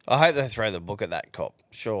me?" I hope they throw the book at that cop,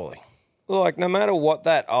 surely. Like, no matter what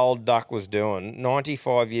that old duck was doing,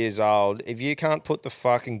 95 years old, if you can't put the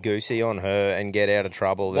fucking goosey on her and get out of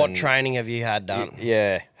trouble, then... What training have you had done?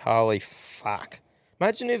 Yeah, holy fuck.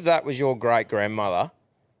 Imagine if that was your great-grandmother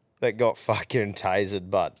that got fucking tasered,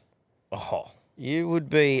 bud. Oh, You would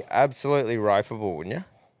be absolutely ropeable, wouldn't you?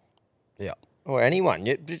 yeah. Or anyone.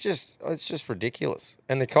 It's just ridiculous.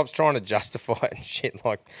 And the cops trying to justify it and shit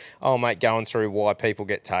like, oh, mate, going through why people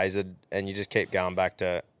get tasered, and you just keep going back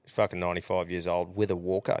to fucking 95 years old with a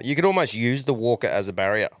walker. You could almost use the walker as a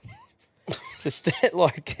barrier.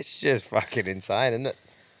 It's just fucking insane, isn't it?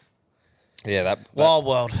 Yeah, Wild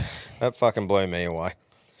world. that fucking blew me away.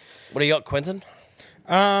 What do you got, Quentin?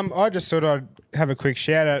 I just thought I'd have a quick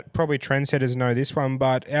shout out. Probably trendsetters know this one,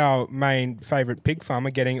 but our main favourite pig farmer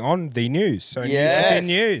getting on the news. So Yes.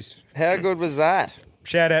 news. How good was that?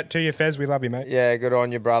 Shout out to you, Fez. We love you, mate. Yeah, good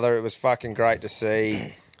on you, brother. It was fucking great to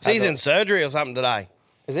see. So he's in surgery or something today.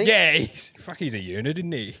 Is he? Yeah, he's a unit,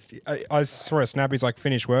 isn't he? I saw a snap. He's like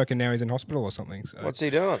finished work and now he's in hospital or something. So. What's he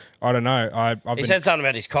doing? I don't know. I've He been, said something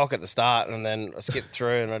about his cock at the start, and then I skipped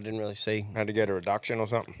through, and I didn't really see. Had to get a reduction or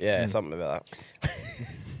something? Yeah, something about that.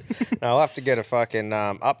 No, I'll have to get a fucking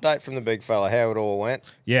update from the big fella, how it all went.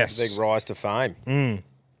 Yes. Big rise to fame.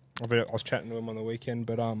 I was chatting to him on the weekend,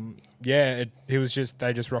 but yeah,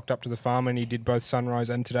 they just rocked up to the farm and he did both Sunrise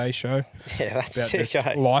and Today's show. Yeah, that's About sick.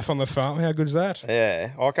 this life on the farm. How good's that?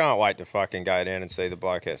 Yeah, I can't wait to fucking go down and see the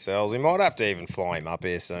bloke ourselves. We might have to even fly him up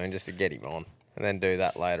here soon just to get him on and then do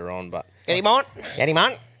that later on. But Get him on. get him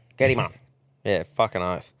on. Get him on. Yeah, fucking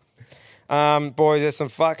oath. Boys, there's some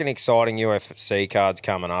fucking exciting UFC cards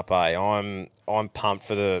coming up, eh? I'm pumped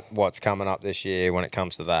for what's coming up this year when it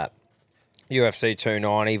comes to that. UFC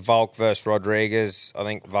 290, Volk versus Rodriguez. I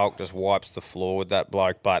think Volk just wipes the floor with that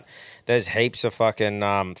bloke, but there's heaps of fucking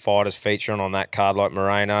fighters featuring on that card like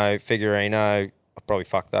Moreno, Figueiredo, I probably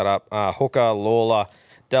fucked that up, Hooker, Lawler,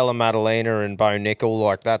 Della Maddalena and Bo Nickel,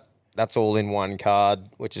 like that's all in one card,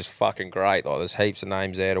 which is fucking great. Like there's heaps of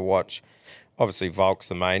names there to watch. Obviously Volk's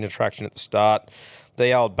the main attraction at the start.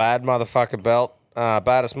 The old baddest motherfucker belt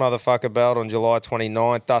on July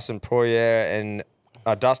 29th, Dustin Poirier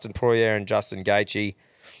and Justin Gaethje.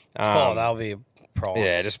 That'll be a problem.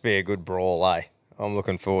 Yeah, just be a good brawl, eh? I'm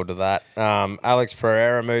looking forward to that. Alex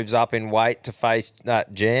Pereira moves up in weight to face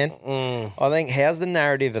Jan. I think, how's the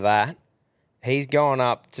narrative of that? He's going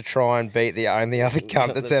up to try and beat the only other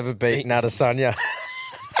cunt that's ever beaten Adesanya.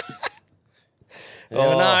 You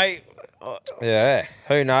never know. Yeah,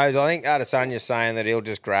 who knows? I think Adesanya's saying that he'll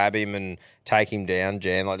just grab him and take him down,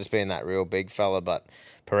 Jan, like just being that real big fella. But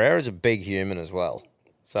Pereira's a big human as well,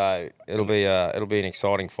 so it'll be an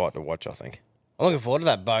exciting fight to watch. I think. I'm looking forward to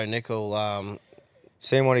that Bo Nickel.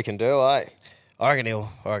 Seeing what he can do, eh? I reckon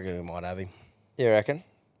he might have him. You reckon?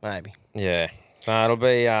 Maybe. Yeah, it'll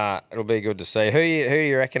be good to see. Who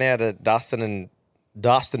you reckon out of Dustin and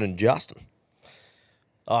Justin?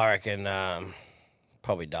 I reckon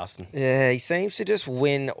probably Dustin. Yeah, he seems to just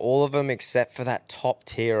win all of them except for that top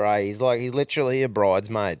tier. Eh? He's literally a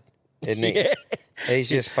bridesmaid, isn't he? Yeah. He's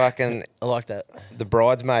just fucking I like that. the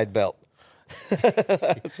bridesmaid belt.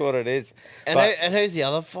 That's what it is. And who's the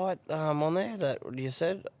other fight on there that you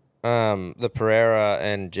said? The Pereira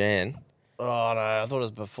and Jan. Oh no, I thought it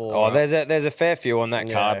was before. Oh, there's a fair few on that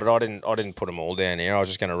card, Yeah. but I didn't put them all down here. I was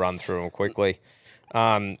just going to run through them quickly.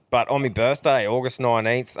 But on my birthday, August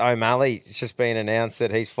 19th, O'Malley, it's just been announced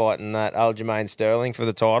that he's fighting that Aljamain Sterling for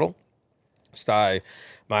the title. So,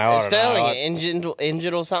 mate, I Is don't Sterling know.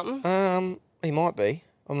 injured or something? He might be.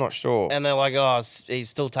 I'm not sure. And they're like, oh, he's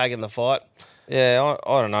still taking the fight. Yeah,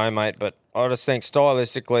 I don't know, mate, but I just think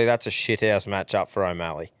stylistically that's a shithouse matchup for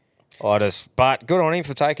O'Malley. But good on him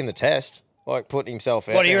for taking the test, like putting himself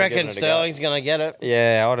out. What do you there and reckon? giving it a go. Sterling's going to get it?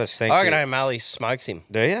 Yeah, I just think. I reckon O'Malley smokes him.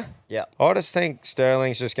 Do you? Yeah. I just think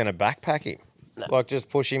Sterling's just going to backpack him, like just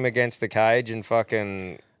push him against the cage and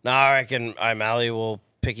fucking. No, I reckon O'Malley will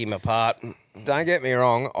pick him apart. Don't get me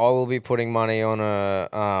wrong, I will be putting money on a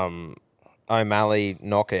O'Malley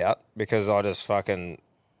knockout because I just fucking.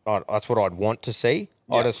 That's what I'd want to see.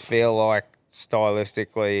 I Yeah. just feel like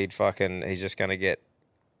stylistically, he's just going to get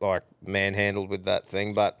like manhandled with that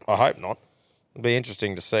thing, but I hope not. It'll be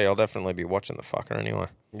interesting to see. I'll definitely be watching the fucker anyway.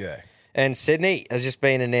 Yeah. And Sydney has just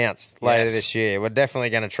been announced later Yes. this year. We're definitely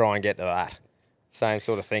going to try and get to that. Same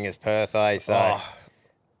sort of thing as Perth, eh? So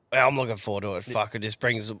Yeah, I'm looking forward to it. Fuck, it just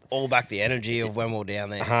brings all back the energy of when we're down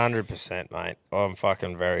there. 100%, mate. I'm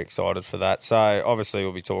fucking very excited for that. So obviously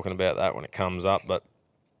we'll be talking about that when it comes up, but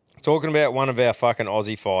talking about one of our fucking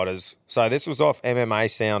Aussie fighters. So this was off MMA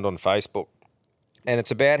Sound on Facebook. And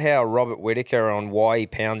it's about how Robert Whittaker on why he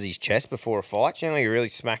pounds his chest before a fight. You know, he really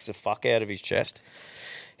smacks the fuck out of his chest.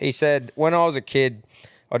 He said, when I was a kid,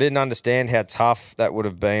 I didn't understand how tough that would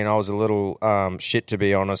have been. I was a little shit, to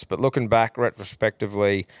be honest. But looking back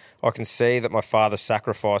retrospectively, I can see that my father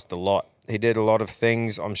sacrificed a lot. He did a lot of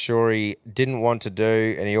things I'm sure he didn't want to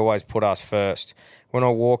do, and he always put us first. When I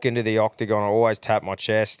walk into the octagon, I always tap my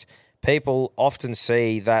chest. People often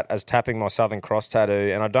see that as tapping my Southern Cross tattoo,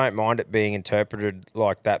 and I don't mind it being interpreted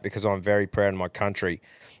like that because I'm very proud of my country.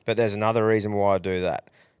 But there's another reason why I do that.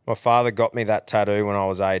 My father got me that tattoo when I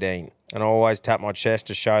was 18, and I always tap my chest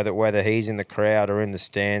to show that whether he's in the crowd or in the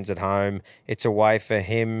stands at home, it's a way for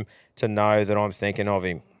him to know that I'm thinking of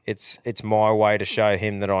him. It's my way to show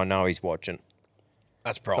him that I know he's watching.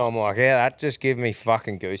 That's So pro. I'm like, yeah, that just gave me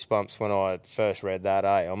fucking goosebumps when I first read that,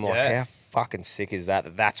 eh? I'm like, Yeah. how fucking sick is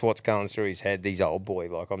that? That's what's going through his head, these old boy.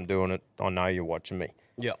 Like, I'm doing it. I know you're watching me.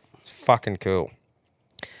 Yeah. It's fucking cool.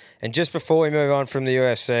 And just before we move on from the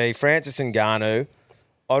UFC, Francis Ngannou,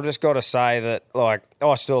 I've just got to say that, like,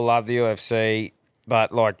 I still love the UFC,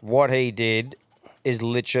 but, like, what he did is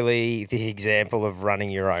literally the example of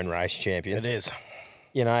running your own race, champion. It is.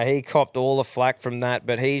 You know, he copped all the flack from that,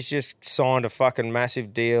 but he's just signed a fucking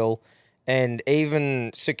massive deal and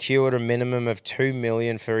even secured a minimum of $2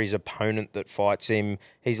 million for his opponent that fights him.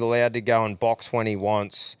 He's allowed to go and box when he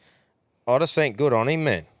wants. I just think good on him,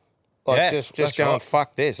 man. Like, Yeah, just that's going, right.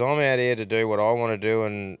 fuck this. I'm out here to do what I want to do,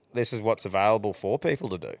 and this is what's available for people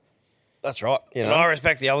to do. That's right. You And know? I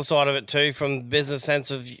respect the other side of it too, from the business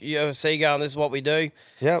sense of UFC going, this is what we do.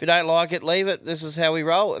 Yep. If you don't like it, leave it. This is how we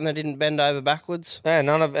roll. And they didn't bend over backwards. Yeah,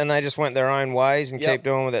 and they just went their own ways and Yep. keep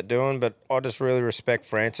doing what they're doing. But I just really respect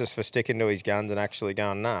Francis for sticking to his guns and actually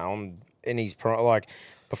going, no, I'm in his like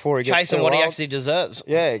before he gets Chasing too what he old. actually deserves.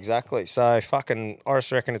 Yeah, exactly. So fucking, I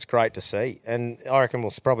just reckon it's great to see, and I reckon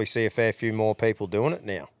we'll probably see a fair few more people doing it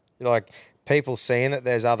now. Like people seeing that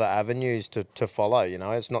there's other avenues to follow. You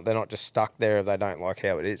know, they're not just stuck there if they don't like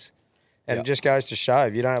how it is. And Yep. it just goes to show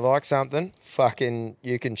if you don't like something, fucking,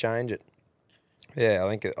 you can change it. Yeah, I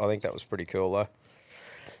think that was pretty cool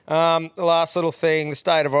though. The last little thing, the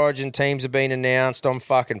State of Origin teams have been announced. I'm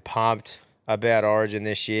fucking pumped about Origin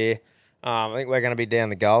this year. I think we're going to be down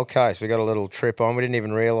the Gold Coast. We got a little trip on. We didn't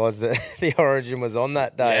even realise that the Origin was on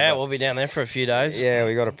that day. Yeah, but we'll be down there for a few days. yeah,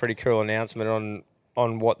 we got a pretty cool announcement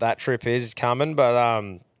on what that trip is coming.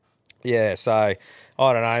 But yeah, so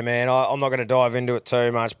I don't know, man. I'm not going to dive into it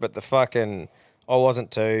too much, but I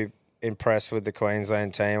wasn't too impressed with the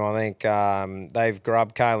Queensland team. I think they've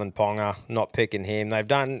grubbed Kalen Ponga, not picking him. They've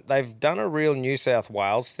done a real New South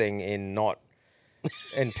Wales thing in not.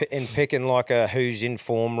 in picking like a who's in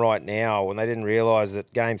form right now when they didn't realise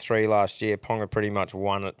that Game 3 last year, Ponga pretty much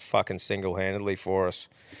won it fucking single-handedly for us.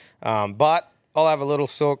 But I'll have a little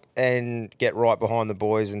sook and get right behind the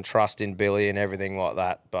boys and trust in Billy and everything like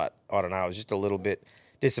that. But I don't know, it was just a little bit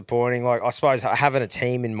disappointing. Like, I suppose having a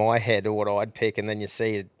team in my head or what I'd pick and then you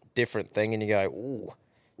see a different thing and you go, ooh.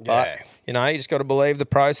 But, Yeah. you know, you just got to believe the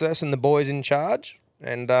process and the boys in charge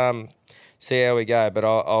and see how we go. But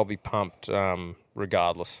I'll be pumped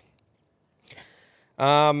regardless.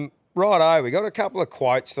 Righto, we got a couple of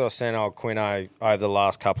quotes that I sent old Quino over the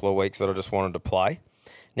last couple of weeks that I just wanted to play.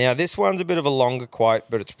 Now, this one's a bit of a longer quote,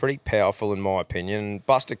 but it's pretty powerful in my opinion.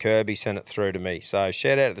 Buster Kirby sent it through to me. So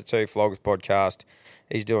shout out to the Two Floggers podcast.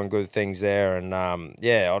 He's doing good things there. And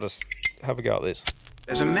yeah, I'll just have a go at this.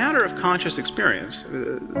 As a matter of conscious experience,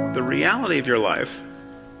 the reality of your life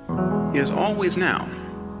is always now.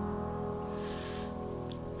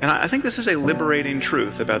 And I think this is a liberating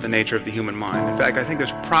truth about the nature of the human mind. In fact, I think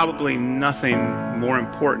there's probably nothing more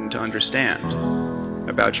important to understand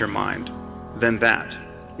about your mind than that,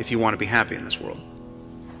 if you want to be happy in this world.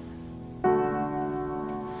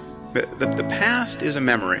 The past is a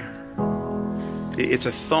memory. It's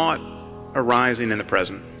a thought arising in the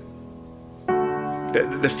present.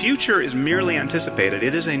 The future is merely anticipated.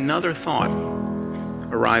 It is another thought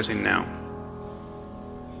arising now.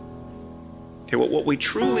 Okay, what we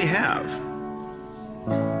truly have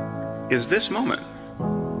is this moment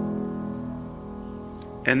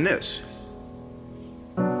and this.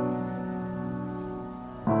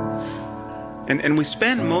 And we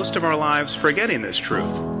spend most of our lives forgetting this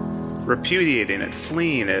truth, repudiating it,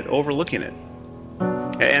 fleeing it, overlooking it.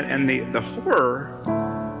 And the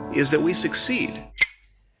horror is that we succeed.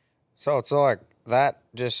 So it's like that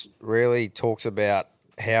just really talks about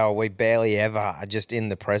how we barely ever are just in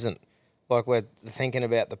the present. Like we're thinking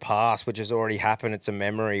about the past, which has already happened. It's a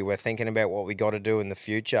memory. We're thinking about what we got to do in the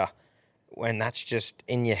future when that's just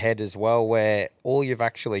in your head as well, where all you've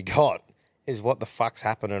actually got is what the fuck's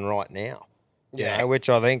happening right now. Yeah. You know, which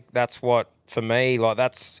I think that's what, for me, like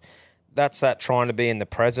that's that trying to be in the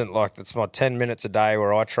present. Like that's my 10 minutes a day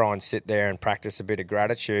where I try and sit there and practice a bit of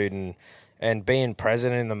gratitude and being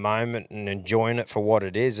present in the moment and enjoying it for what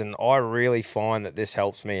it is. And I really find that this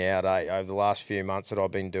helps me out over the last few months that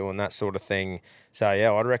I've been doing that sort of thing. So,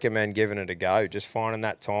 yeah, I'd recommend giving it a go. Just finding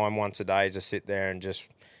that time once a day to sit there and just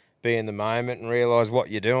be in the moment and realise what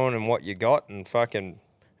you're doing and what you got and fucking,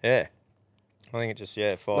 yeah. I think it just,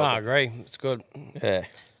 yeah, No, I agree. It's good. Yeah,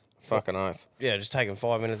 fucking oath. Yeah, just taking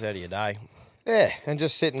 5 minutes out of your day. Yeah, and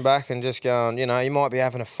just sitting back and just going, you know, you might be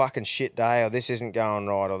having a fucking shit day or this isn't going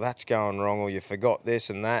right or that's going wrong or you forgot this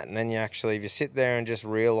and that. And then you actually, if you sit there and just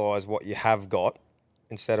realise what you have got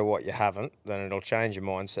instead of what you haven't, then it'll change your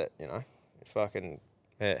mindset, you know. Fucking,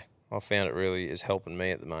 yeah, I found it really is helping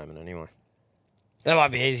me at the moment anyway. That might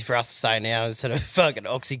be easy for us to say now instead of fucking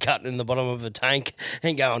oxycutting in the bottom of a tank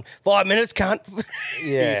and going, 5 minutes, cunt.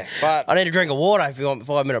 Yeah, but I need a drink of water if you want a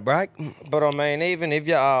 5 minute break. But I mean, even if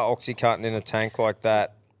you are oxycutting in a tank like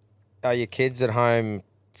that, are your kids at home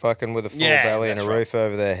fucking with a full Yeah, belly and a that's right. roof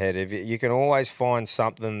over their head. If you can always find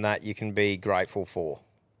something that you can be grateful for,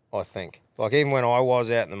 I think. Like even when I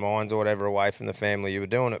was out in the mines or whatever away from the family, you were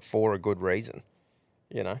doing it for a good reason,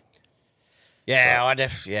 you know?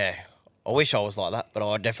 Yeah, I wish I was like that, but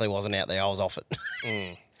I definitely wasn't out there. I was off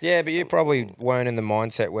it. Yeah, but you probably weren't in the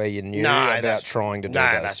mindset where you knew No, about that's- trying to do no,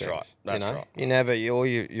 those that's things. right. That's you know? right. You never,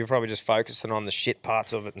 you're probably just focusing on the shit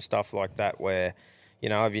parts of it and stuff like that where, you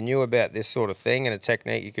know, if you knew about this sort of thing and a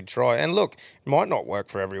technique you could try. And look, it might not work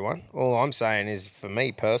for everyone. All I'm saying is for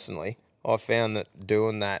me personally, I found that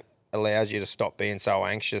doing that allows you to stop being so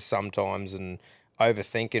anxious sometimes and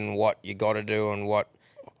overthinking what you got to do and what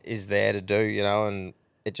is there to do, you know, and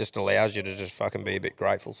it just allows you to just fucking be a bit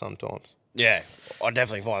grateful sometimes. Yeah, I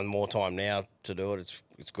definitely find more time now to do it.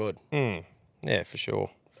 It's good. Yeah, for sure.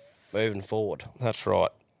 Moving forward. That's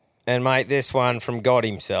right. And, mate, this one from God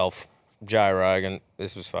himself, Joe Rogan.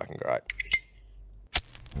 This was fucking great.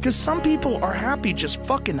 Because some people are happy just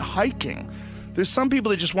fucking hiking. There's some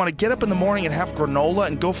people that just want to get up in the morning and have granola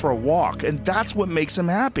and go for a walk, and that's what makes them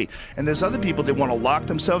happy. And there's other people that want to lock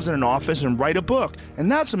themselves in an office and write a book, and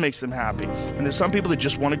that's what makes them happy. And there's some people that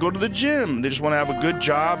just want to go to the gym. They just want to have a good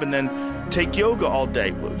job and then take yoga all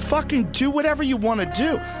day. Fucking do whatever you want to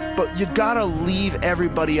do, but you gotta leave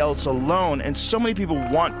everybody else alone. And so many people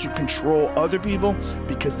want to control other people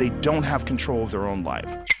because they don't have control of their own life.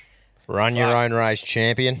 Run your own race,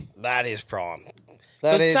 champion. That is prime.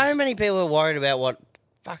 That Because is- so many people are worried about what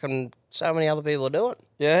fucking so many other people are doing.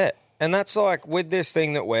 Yeah, and that's like with this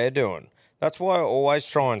thing that we're doing. That's why I always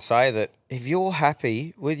try and say that if you're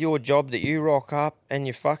happy with your job that you rock up and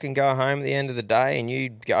you fucking go home at the end of the day and you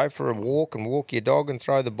go for a walk and walk your dog and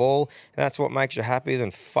throw the ball, and that's what makes you happy, then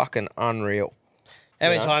fucking unreal. How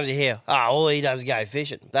many know? times you hear, all he does is go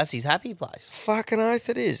fishing. That's his happy place. Fucking oath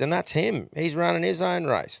it is, and that's him. He's running his own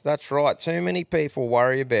race. That's right. Too many people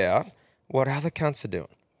worry about what other cunts are doing.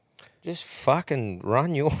 Just fucking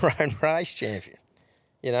run your own race, champion.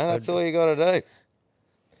 You know, that's all you got to do.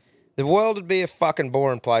 The world would be a fucking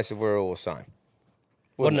boring place if we were all the same.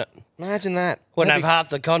 Wouldn't it? Imagine that. Wouldn't have That'd half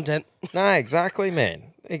the content. No, exactly,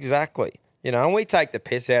 man. Exactly. You know, and we take the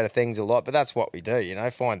piss out of things a lot, but that's what we do, you know,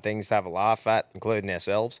 find things to have a laugh at, including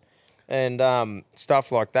ourselves, and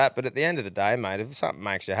stuff like that. But at the end of the day, mate, if something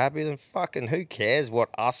makes you happy, then fucking who cares what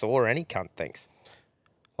us or any cunt thinks?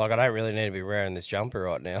 Like, I don't really need to be wearing this jumper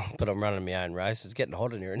right now, but I'm running my own race. It's getting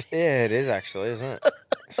hot in here. Yeah, it is actually, isn't it?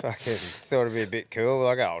 Fucking thought it'd be a bit cool.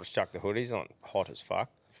 Like, oh, I'll just chuck the hoodies on. Hot as fuck.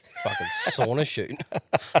 Fucking sauna shooting.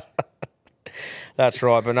 That's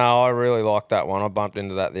right. But no, I really like that one. I bumped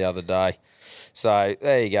into that the other day. So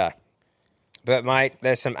there you go. But, mate,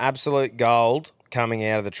 there's some absolute gold coming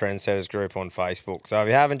out of the Trendsetters group on Facebook. So if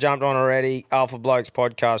you haven't jumped on already, Alpha Blokes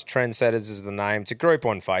Podcast, Trendsetters is the name. It's a group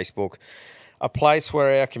on Facebook, a place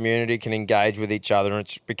where our community can engage with each other. And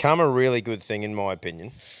it's become a really good thing, in my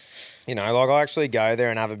opinion. You know, like I actually go there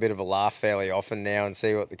and have a bit of a laugh fairly often now and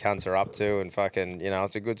see what the cunts are up to and fucking, you know,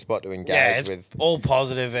 it's a good spot to engage Yeah, it's with. all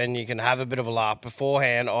positive and you can have a bit of a laugh.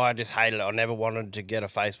 Beforehand, I just hated it. I never wanted to get a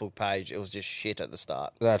Facebook page. It was just shit at the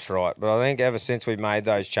start. That's right. But I think ever since we've made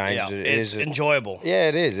those changes, Yeah, it it's is enjoyable. Yeah,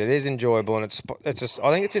 it is. It is enjoyable, and it's just.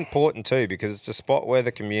 I think it's important too because it's a spot where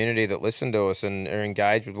the community that listen to us and are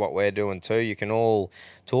engaged with what we're doing too. You can all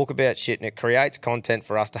talk about shit, and it creates content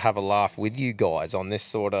for us to have a laugh with you guys on this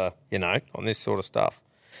sort of, you know, on this sort of stuff.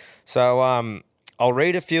 So I'll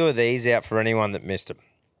read a few of these out for anyone that missed them.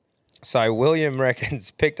 So William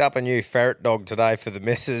reckons picked up a new ferret dog today for the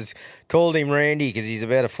missus. Called him Randy because he's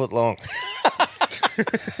about a foot long.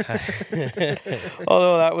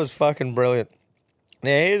 Although that was fucking brilliant.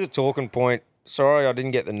 Now here's a talking point. Sorry I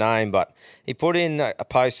didn't get the name, but he put in a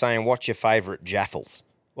post saying, what's your favourite jaffles?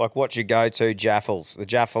 Like, what's your go-to jaffles? The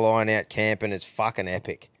Jaffa line out camping is fucking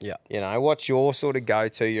epic. Yeah. You know, what's your sort of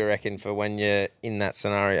go-to, you reckon, for when you're in that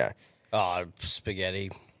scenario? Oh, spaghetti.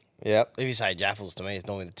 Yep. If you say jaffles to me, it's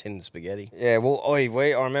normally the tinned spaghetti. Yeah, well, I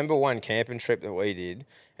remember one camping trip that we did,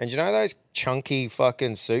 and you know those chunky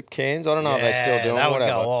fucking soup cans? I don't know if they're still doing that would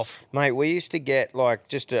whatever. go off. Mate, we used to get like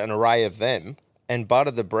just an array of them and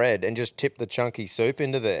butter the bread and just tip the chunky soup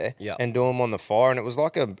into there Yep. and do them on the fire, and it was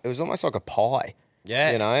almost like a pie.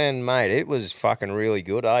 Yeah. You know, and mate, it was fucking really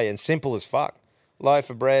good, eh? And simple as fuck.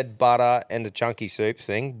 Loaf of bread, butter, and a chunky soup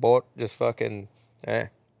thing. Bought just fucking, yeah.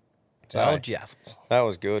 So, oh, jaffles. That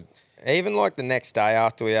was good. Even like the next day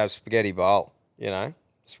after we have spaghetti bowl, you know,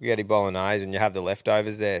 spaghetti bolognese, and you have the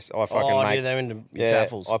leftovers there. So I fucking I make do them into your yeah,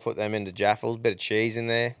 jaffles. I put them into jaffles, bit of cheese in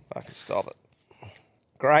there. Fucking stop it.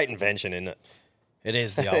 Great invention, isn't it? It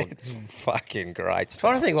is the old. It's fucking great trying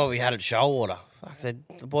stuff. to think what we had at Shoalwater. Fuck,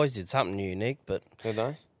 the boys did something unique, but Did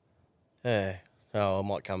they? yeah, Oh, I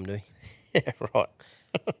might come to. Yeah, right.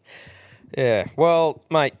 Yeah. Well,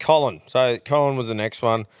 mate, Colin. So Colin was the next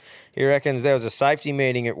one. He reckons there was a safety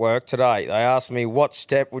meeting at work today. They asked me, what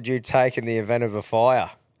step would you take in the event of a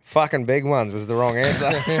fire? Fucking big ones was the wrong answer.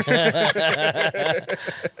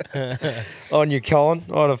 On you, Colin.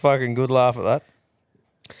 I had a fucking good laugh at that.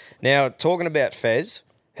 Now, talking about Fez,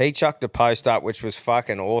 he chucked a post up which was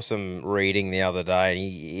fucking awesome reading the other day. And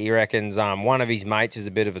he reckons one of his mates is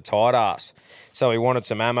a bit of a tight ass. So he wanted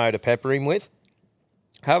some ammo to pepper him with.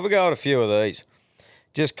 Have a go at a few of these.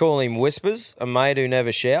 Just call him Whispers, a mate who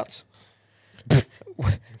never shouts.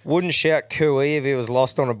 Wouldn't shout cooey if he was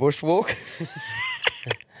lost on a bushwalk.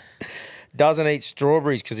 Doesn't eat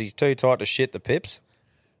strawberries because he's too tight to shit the pips.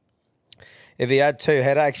 If he had 2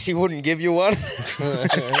 headaches, he wouldn't give you one.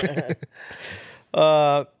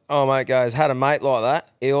 Oh, mate goes, had a mate like that.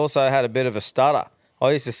 He also had a bit of a stutter.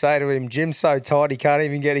 I used to say to him, Jim's so tight he can't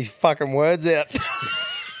even get his fucking words out.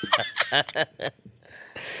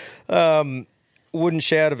 Wouldn't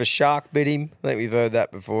shout if a shark bit him. I think we've heard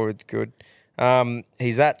that before. It's good.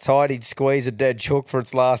 He's that tight he'd squeeze a dead chook for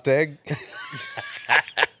its last egg.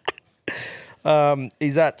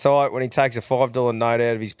 He's that tight when he takes a $5 note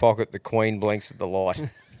out of his pocket, the Queen blinks at the light.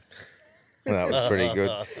 That was pretty good.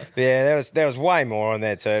 Yeah, there was way more on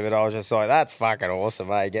there too, but I was just like, that's fucking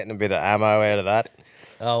awesome, eh? Getting a bit of ammo out of that.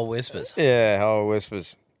 Oh, Whispers. Yeah,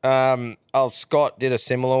 Whispers. Scott did a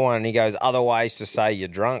similar one, and he goes, other ways to say you're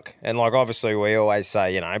drunk. And, like, obviously we always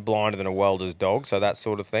say, blinder than a welder's dog, so that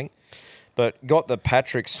sort of thing. But got the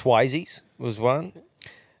Patrick Swayzes was one.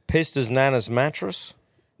 Pissed as Nana's mattress.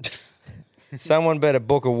 Someone better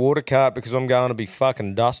book a water cart because I'm going to be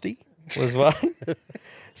fucking dusty was one.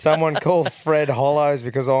 Someone called Fred Hollows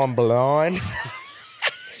because I'm blind.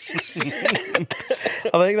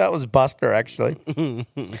 I think that was Buster, actually.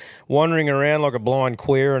 Wandering around like a blind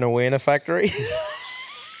queer in a Wiener factory.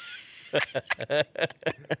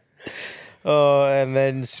 And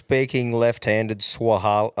then speaking left-handed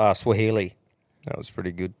Swahili. That was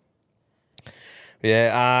pretty good.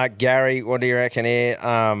 Yeah, Gary, what do you reckon here?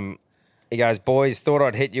 He goes, boys, thought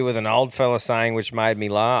I'd hit you with an old fella saying which made me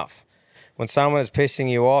laugh. When someone is pissing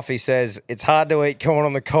you off, he says, it's hard to eat corn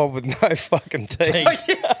on the cob with no fucking teeth.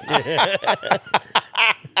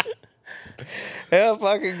 How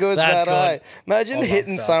fucking good is that, eh? Imagine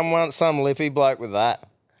hitting some lippy bloke with that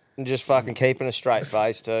and just fucking keeping a straight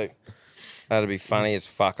face too. That'd be funny as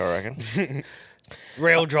fuck, I reckon.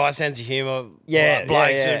 Real dry sense of humour. Yeah,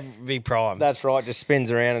 blokes yeah. would be prime. That's right, just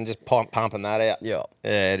spins around and just pumping that out. Yeah.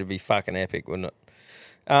 Yeah, it'd be fucking epic, wouldn't it?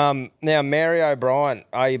 Now, Mary O'Brien,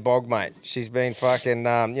 you bog, mate. She's been fucking,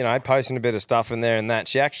 posting a bit of stuff in there and that.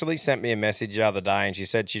 She actually sent me a message the other day and she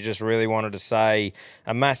said she just really wanted to say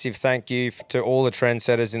a massive thank you to all the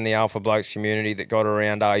trendsetters in the Alpha Blokes community that got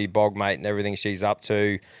around you bog, mate, and everything she's up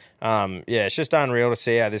to. It's just unreal to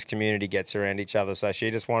see how this community gets around each other. So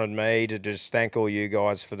she just wanted me to just thank all you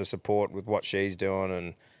guys for the support with what she's doing.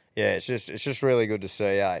 And, yeah, it's just really good to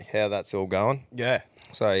see, how that's all going. Yeah.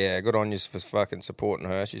 So, yeah, good on you for fucking supporting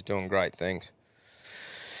her. She's doing great things.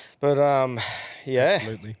 But,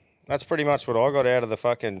 Absolutely. That's pretty much what I got out of the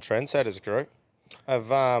fucking Trendsetters group. Have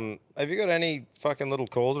you got any fucking little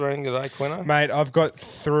calls or anything today, Quino? Mate, I've got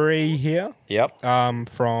 3 here. Yep.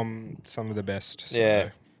 From some of the best. So Yeah.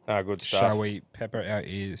 No, good stuff. shall we pepper our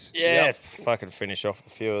ears? Yeah. Yep. Fucking finish off a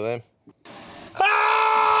few of them.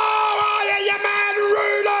 Oh, yeah, you mad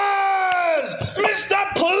rulers!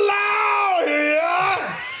 Mr. Plow here!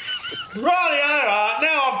 Righty, alright,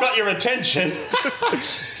 now I've got your attention.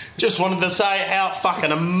 Just wanted to say how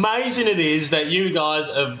fucking amazing it is that you guys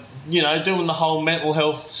are, doing the whole mental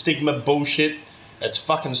health stigma bullshit. It's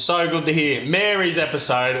fucking so good to hear. Mary's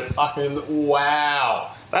episode, fucking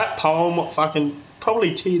wow. That poem fucking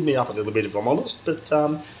probably teared me up a little bit if I'm honest. But,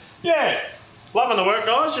 yeah, loving the work,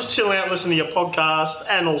 guys. Just chilling out, listening to your podcast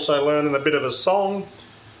and also learning a bit of a song.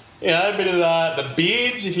 A bit of the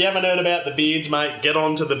Beards. If you haven't heard about the Beards, mate, get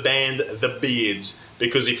on to the band The Beards.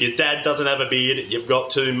 Because if your dad doesn't have a beard, you've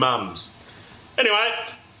got 2 mums. Anyway,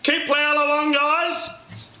 keep plowing along, guys.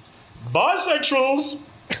 Bisexuals.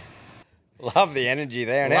 Love the energy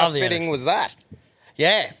there. And Love how the fitting energy. was that?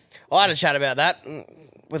 Yeah. I had a chat about that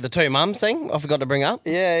with the 2 mums thing I forgot to bring up.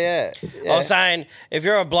 Yeah. I was saying, if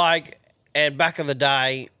you're a bloke and back in the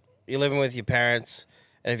day, you're living with your parents,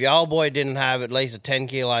 and if your old boy didn't have at least a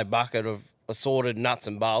 10-kilo bucket of assorted nuts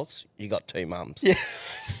and bolts, you got 2 mums. Yeah.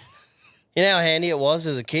 You know how handy it was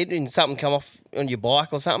as a kid and something come off on your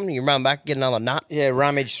bike or something, you run back, get another nut? Yeah,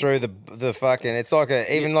 rummage through the fucking... It's like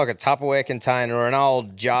even like a Tupperware container or an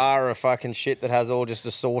old jar of fucking shit that has all just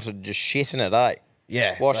assorted just shit in it, eh?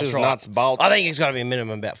 Yeah. Washers, that's right. nuts, bolts. I think it's got to be a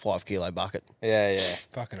minimum about 5 kilo bucket. Yeah, yeah.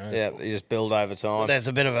 Fucking hell. Yeah, you just build over time. There's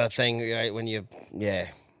a bit of a thing when you, Yeah.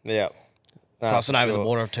 No, crossing for over the sure.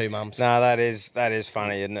 border of 2 mums. No, that is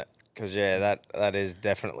funny, isn't it? Because, that is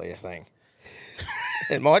definitely a thing.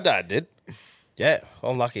 My dad did. Yeah,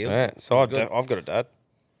 I'm lucky. Yeah, so I've got a dad.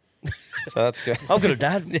 So that's good. I've got a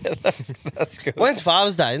dad. Yeah, that's good. When's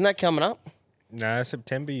Father's Day? Isn't that coming up? No,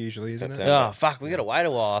 September usually, isn't September. it? Oh, fuck. We got to wait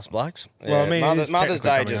a while, us blokes. Well, I mean, it is Mother's technically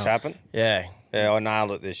Day coming just up. happened. Yeah. Yeah, I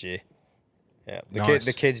nailed it this year. Yeah, Nice.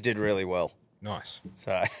 the kids did really well. Nice.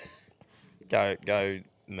 So, go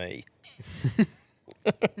me.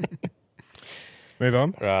 Move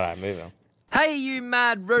on. Right, move on. Hey, you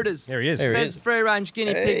mad rooters. There he is. There he Fez Free Range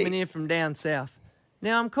Guinea Pigman here from down south.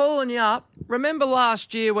 Now, I'm calling you up. Remember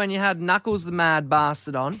last year when you had Knuckles the Mad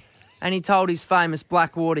Bastard on and he told his famous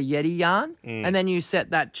Blackwater Yeti yarn? And then you set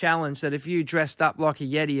that challenge that if you dressed up like a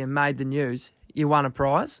Yeti and made the news, you won a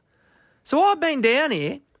prize? So I've been down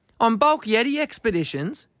here on bulk Yeti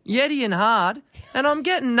expeditions, Yeti and hard, and I'm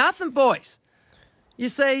getting nothing, boys. You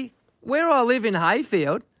see, where I live in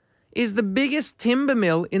Hayfield is the biggest timber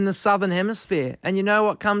mill in the Southern Hemisphere. And you know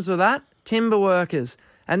what comes with that? Timber workers.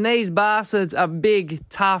 And these bastards are big,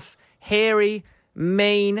 tough, hairy,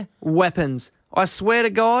 mean weapons. I swear to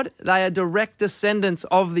God, they are direct descendants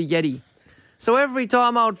of the Yeti. So every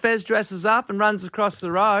time old Fez dresses up and runs across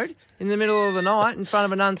the road in the middle of the night in front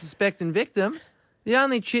of an unsuspecting victim, the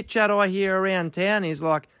only chit-chat I hear around town is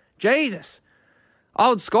like, Jesus,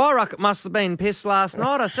 old Skyrocket must have been pissed last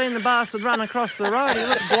night. I seen the bastard run across the road. He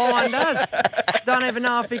looked blind as. Don't even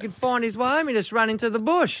know if he could find his way home. He just ran into the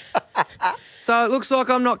bush. So it looks like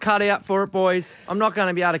I'm not cut out for it, boys. I'm not going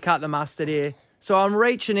to be able to cut the mustard here. So I'm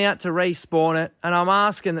reaching out to respawn it, and I'm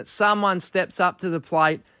asking that someone steps up to the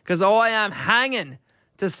plate because I am hanging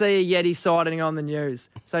to see a Yeti sighting on the news.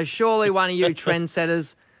 So surely one of you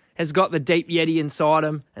trendsetters has got the deep Yeti inside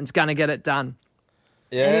him and is going to get it done.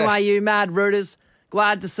 Yeah. Anyway, you mad rooters,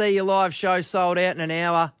 glad to see your live show sold out in an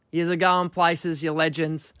hour. Yous are going places, you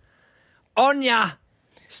legends. On ya!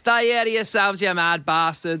 Stay out of yourselves, you mad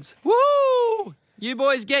bastards. Woo! You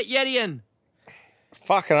boys get Yetian.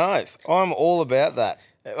 Fucking oath. I'm all about that.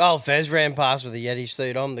 Well, Fez ran past with a Yeti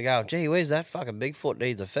suit on. They're going, gee, where's that fucking Bigfoot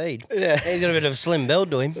needs a feed? Yeah. He's got a bit of a slim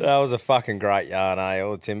build to him. That was a fucking great yarn, eh?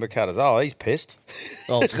 All the timber cutters. Oh, he's pissed.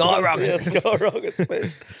 Old Skyrocket. Yeah, Skyrocket's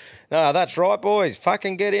pissed. No, that's right, boys.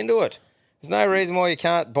 Fucking get into it. There's no reason why you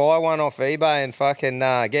can't buy one off eBay and fucking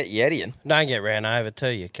get Yetian. Don't get ran over too,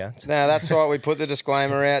 you cunts. No, that's right. We put the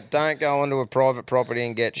disclaimer out. Don't go onto a private property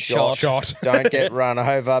and get shot. Shot. Don't get run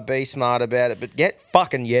over. Be smart about it. But get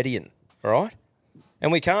fucking Yetian, all right?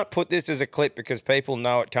 And we can't put this as a clip because people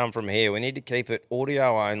know it come from here. We need to keep it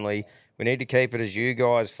audio only. We need to keep it as you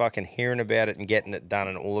guys fucking hearing about it and getting it done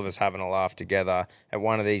and all of us having a laugh together at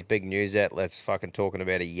one of these big news outlets fucking talking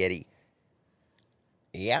about a Yeti.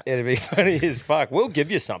 Yeah. It'd be funny as fuck. We'll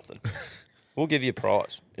give you something. We'll give you a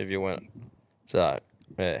prize if you win it. So,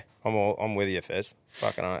 yeah, I'm with you, Fez.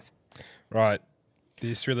 Fucking oath. Right.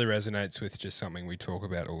 This really resonates with just something we talk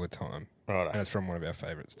about all the time. Righto. And it's from one of our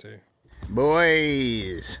favourites too.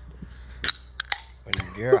 Boys.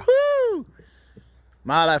 Mildura. Woo!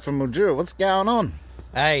 Marlo from Mildura, what's going on?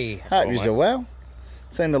 Hey. Hope you're well.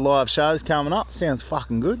 Seen the live shows coming up. Sounds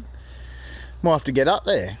fucking good. Might have to get up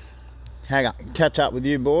there. Hang up, catch up with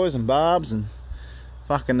you boys and Barbs and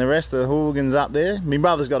fucking the rest of the hooligans up there. My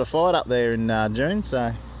brother's got a fight up there in June,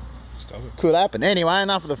 so Stop it. could happen. Anyway,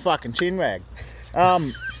 enough of the fucking chin wag.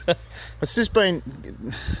 It's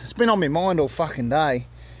been on my mind all fucking day.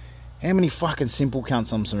 How many fucking simple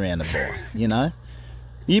cunts I'm surrounded by, you know?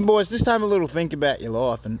 You boys, just have a little think about your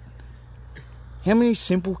life and how many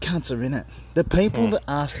simple cunts are in it? The people that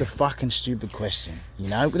ask the fucking stupid question, you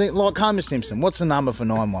know? Like Homer Simpson, what's the number for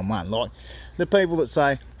 911? Like the people that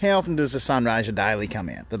say, how often does the Sunraysia Daily come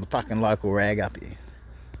out? The fucking local rag up here.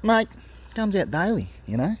 Mate, comes out daily,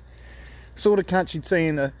 you know? Sort of cunts you'd see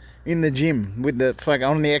in the gym with the fucking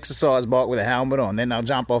on the exercise bike with a helmet on. Then they'll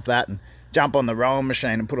jump off that and jump on the rowing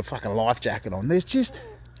machine and put a fucking life jacket on. There's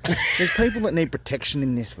people that need protection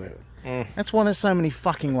in this world. That's why there's so many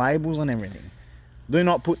fucking labels on everything. Do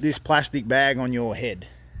not put this plastic bag on your head,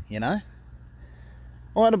 you know?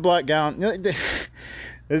 I had a bloke going, like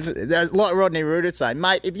Rodney Rude would say,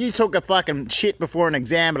 mate, if you took a fucking shit before an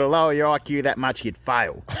exam to lower your IQ that much, you'd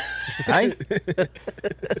fail. Hey?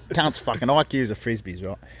 Can't fucking IQs are frisbees,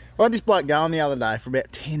 right? I had this bloke going the other day for about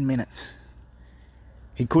 10 minutes.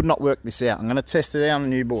 He could not work this out. I'm going to test it out on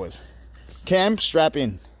you boys. Cam, strap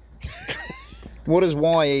in. What does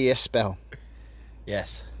YES spell?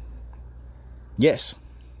 Yes. Yes.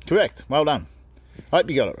 Correct. Well done. Hope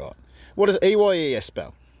you got it right. What does EYES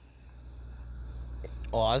spell?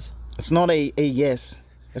 Eyes. It's not EES.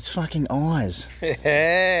 It's fucking eyes.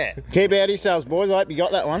 Yeah. Keep out yourselves, boys. I hope you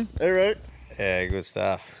got that one. Hooroo. Yeah, good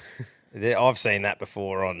stuff. I've seen that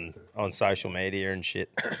before on social media and shit.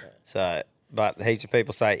 So, but heaps of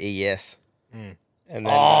people say ES. And then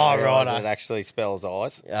it actually spells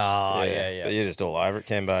eyes. Oh, yeah. But you're just all over it,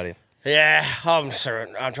 Cambodia. Yeah, I'm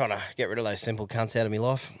trying to get rid of those simple cunts out of my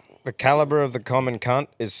life. The calibre of the common cunt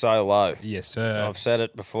is so low. Yes, sir. I've said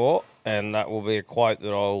it before, and that will be a quote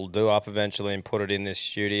that I'll do up eventually and put it in this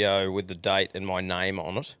studio with the date and my name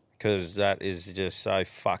on it, because that is just so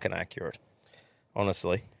fucking accurate,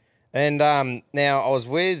 honestly. And now I was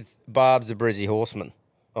with Barb's the Brizzy Horseman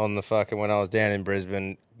on the fucking when I was down in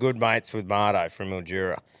Brisbane. Good mates with Marto from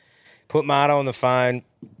Mildura. Put Marto on the phone,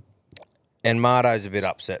 and Marto's a bit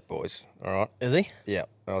upset, boys. All right, Is he? yeah,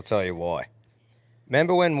 I'll tell you why.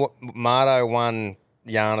 Remember when Marto won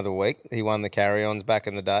Yarn of the Week? He won the carry-ons back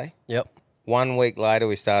in the day. Yep. 1 week later,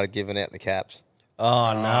 we started giving out the caps.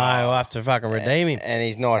 Oh, no. I'll have to fucking redeem him. And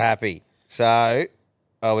he's not happy. So,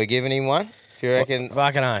 are we giving him one? Do you reckon?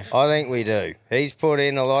 Fucking oath. I think we do. He's put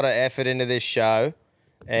in a lot of effort into this show.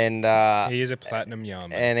 And He is a platinum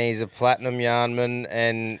yarn. and he's a platinum yarnman,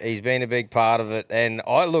 and he's been a big part of it. And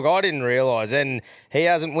I didn't realise, and he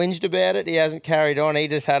hasn't whinged about it. He hasn't carried on. He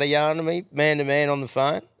just had a yarn to me, man to man, on the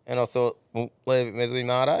phone. And I thought, well, leave it with me,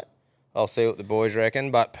 Marto. I'll see what the boys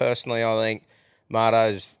reckon. But personally, I think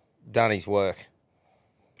Marto's done his work.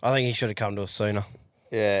 I think he should have come to us sooner.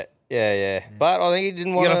 Yeah. But I think he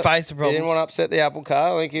didn't want gotta face the He problems. didn't want to upset the apple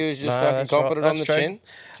cart. I think he was just No, fucking that's right. confident That's on the true. chin.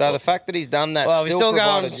 So the fact that he's done that, Well, we're still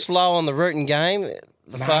going provided- slow on the rooting game.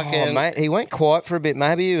 The fucking... mate, he went quiet for a bit.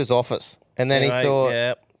 Maybe he was off us, and then You he know,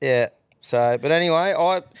 thought, yeah. So, but anyway,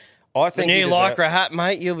 I The think he new deserve- Lycra hat,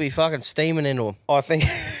 mate, you'll be fucking steaming into him. I think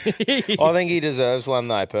he deserves one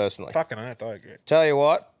though, personally. Fucking oath, I agree. Tell you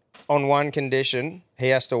what, on one condition, he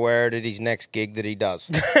has to wear it at his next gig that he does.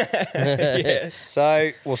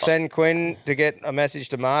 So we'll send Quinn to get a message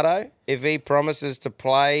to Marto. If he promises to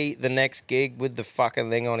play the next gig with the fucking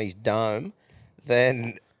thing on his dome,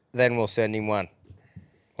 then we'll send him one.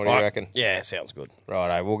 What do you reckon? Yeah, sounds good.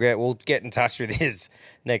 Righto, we'll get in touch with his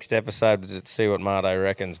next episode to see what Marto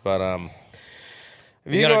reckons. But have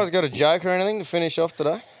you guys got a joke or anything to finish off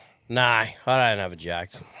today? No, I don't have a joke.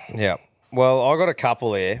 Yeah. Well, I got a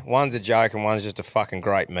couple here. One's a joke and one's just a fucking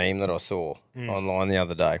great meme that I saw online the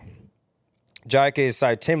other day. Joke is,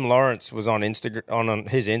 so Tim Lawrence was on Instagram on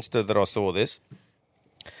his Insta that I saw this.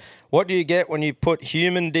 What do you get when you put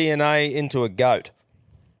human DNA into a goat?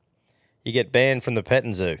 You get banned from the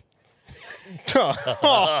petting zoo.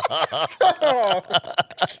 Oh,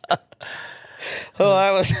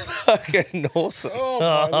 that was fucking awesome.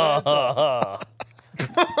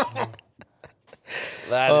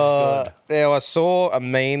 That is good. Now, I saw a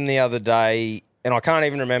meme the other day, and I can't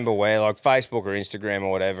even remember where, like Facebook or Instagram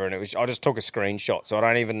or whatever, and I just took a screenshot, so I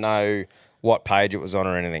don't even know what page it was on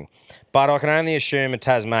or anything. But I can only assume a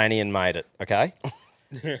Tasmanian made it, okay?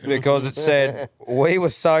 Because it said, we were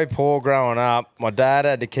so poor growing up, my dad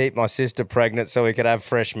had to keep my sister pregnant so he could have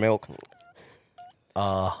fresh milk.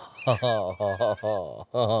 Wow.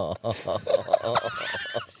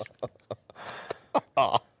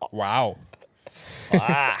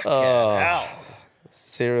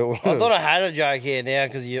 Cereal. I thought I had a joke here now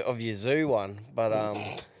because of your zoo one, but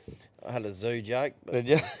I had a zoo joke. But Did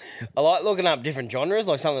you? I like looking up different genres,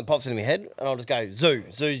 like something that pops into my head, and I'll just go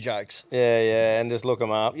zoo's jokes. Yeah, and just look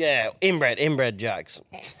them up. Yeah, inbred jokes,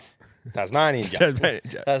 Tasmanian joke.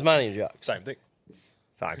 Tasmanian jokes. Same thing.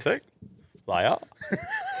 Same thing. They are.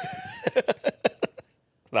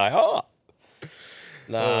 They are.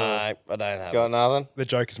 No, I don't have. Got it. nothing? The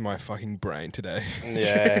joke is my fucking brain today.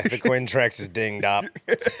 Yeah, the Quintrex is dinged up.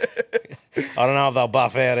 I don't know if they'll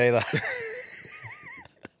buff out either.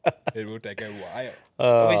 It will take a while.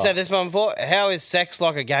 Have we said this one before? How is sex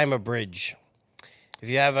like a game of bridge? If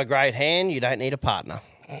you have a great hand, you don't need a partner.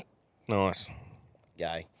 Nice.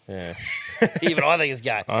 Gay. Yeah. Even I think it's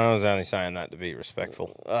gay. I was only saying that to be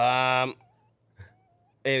respectful. Here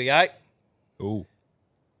we go. Ooh.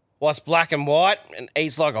 What's black and white and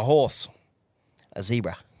eats like a horse? A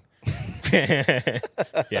zebra. Yeah,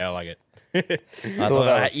 I like it. I thought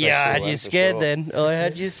that was I had sexual, you that's for scared sure. then. I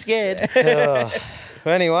had you scared.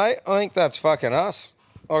 But anyway, I think that's fucking us.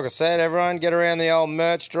 Like I said, everyone get around the old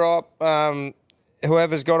merch drop.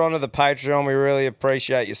 Whoever's got onto the Patreon, we really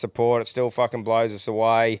appreciate your support. It still fucking blows us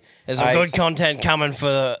away. There's some good content coming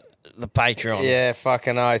for the Patreon. Yeah,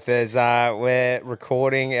 fucking oath. There's we're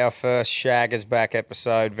recording our first Shaggers Back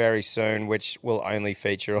episode very soon, which will only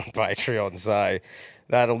feature on Patreon. So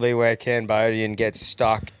That'll be where Cambodian gets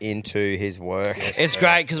stuck into his work. It's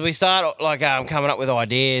great because we start coming up with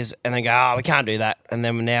ideas and then go, we can't do that. And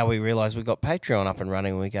then now we realise we've got Patreon up and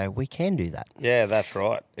running and we go, we can do that. Yeah, that's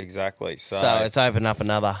right. Exactly. So it's opened up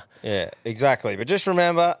another. Yeah, exactly. But just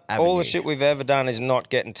remember, all Avenue. the shit we've ever done is not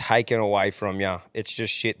getting taken away from you. It's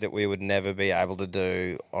just shit that we would never be able to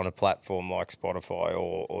do on a platform like Spotify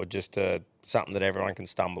or just something that everyone can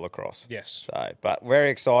stumble across. Yes. So, but very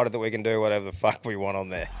excited that we can do whatever the fuck we want on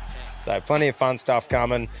there. So plenty of fun stuff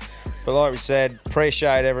coming. But like we said,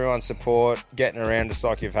 appreciate everyone's support, getting around just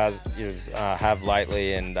like you have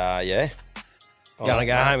lately. And yeah. Gonna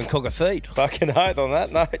go home and cook a feed. Fucking oath on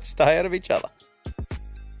that note. Stay out of each other.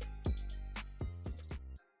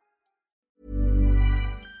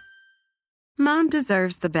 Mom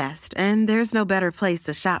deserves the best, and there's no better place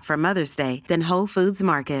to shop for Mother's Day than Whole Foods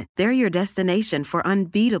Market. They're your destination for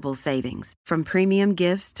unbeatable savings, from premium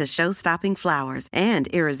gifts to show-stopping flowers and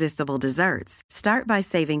irresistible desserts. Start by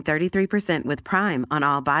saving 33% with Prime on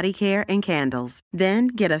all body care and candles. Then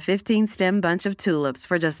get a 15-stem bunch of tulips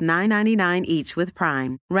for just $9.99 each with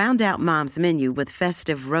Prime. Round out Mom's menu with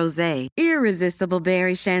festive rosé, irresistible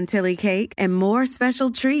berry chantilly cake, and more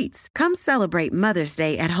special treats. Come celebrate Mother's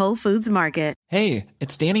Day at Whole Foods Market. Hey,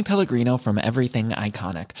 it's Danny Pellegrino from Everything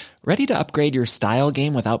Iconic. Ready to upgrade your style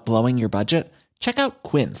game without blowing your budget? Check out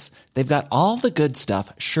Quince. They've got all the good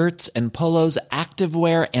stuff, shirts and polos,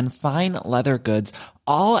 activewear, and fine leather goods,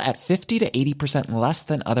 all at 50 to 80% less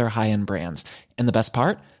than other high-end brands. And the best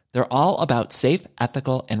part? They're all about safe,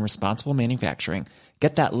 ethical, and responsible manufacturing.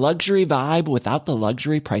 Get that luxury vibe without the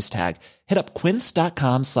luxury price tag. Hit up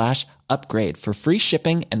quince.com/upgrade for free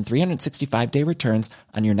shipping and 365-day returns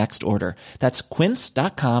on your next order. That's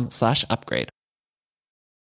quince.com/upgrade.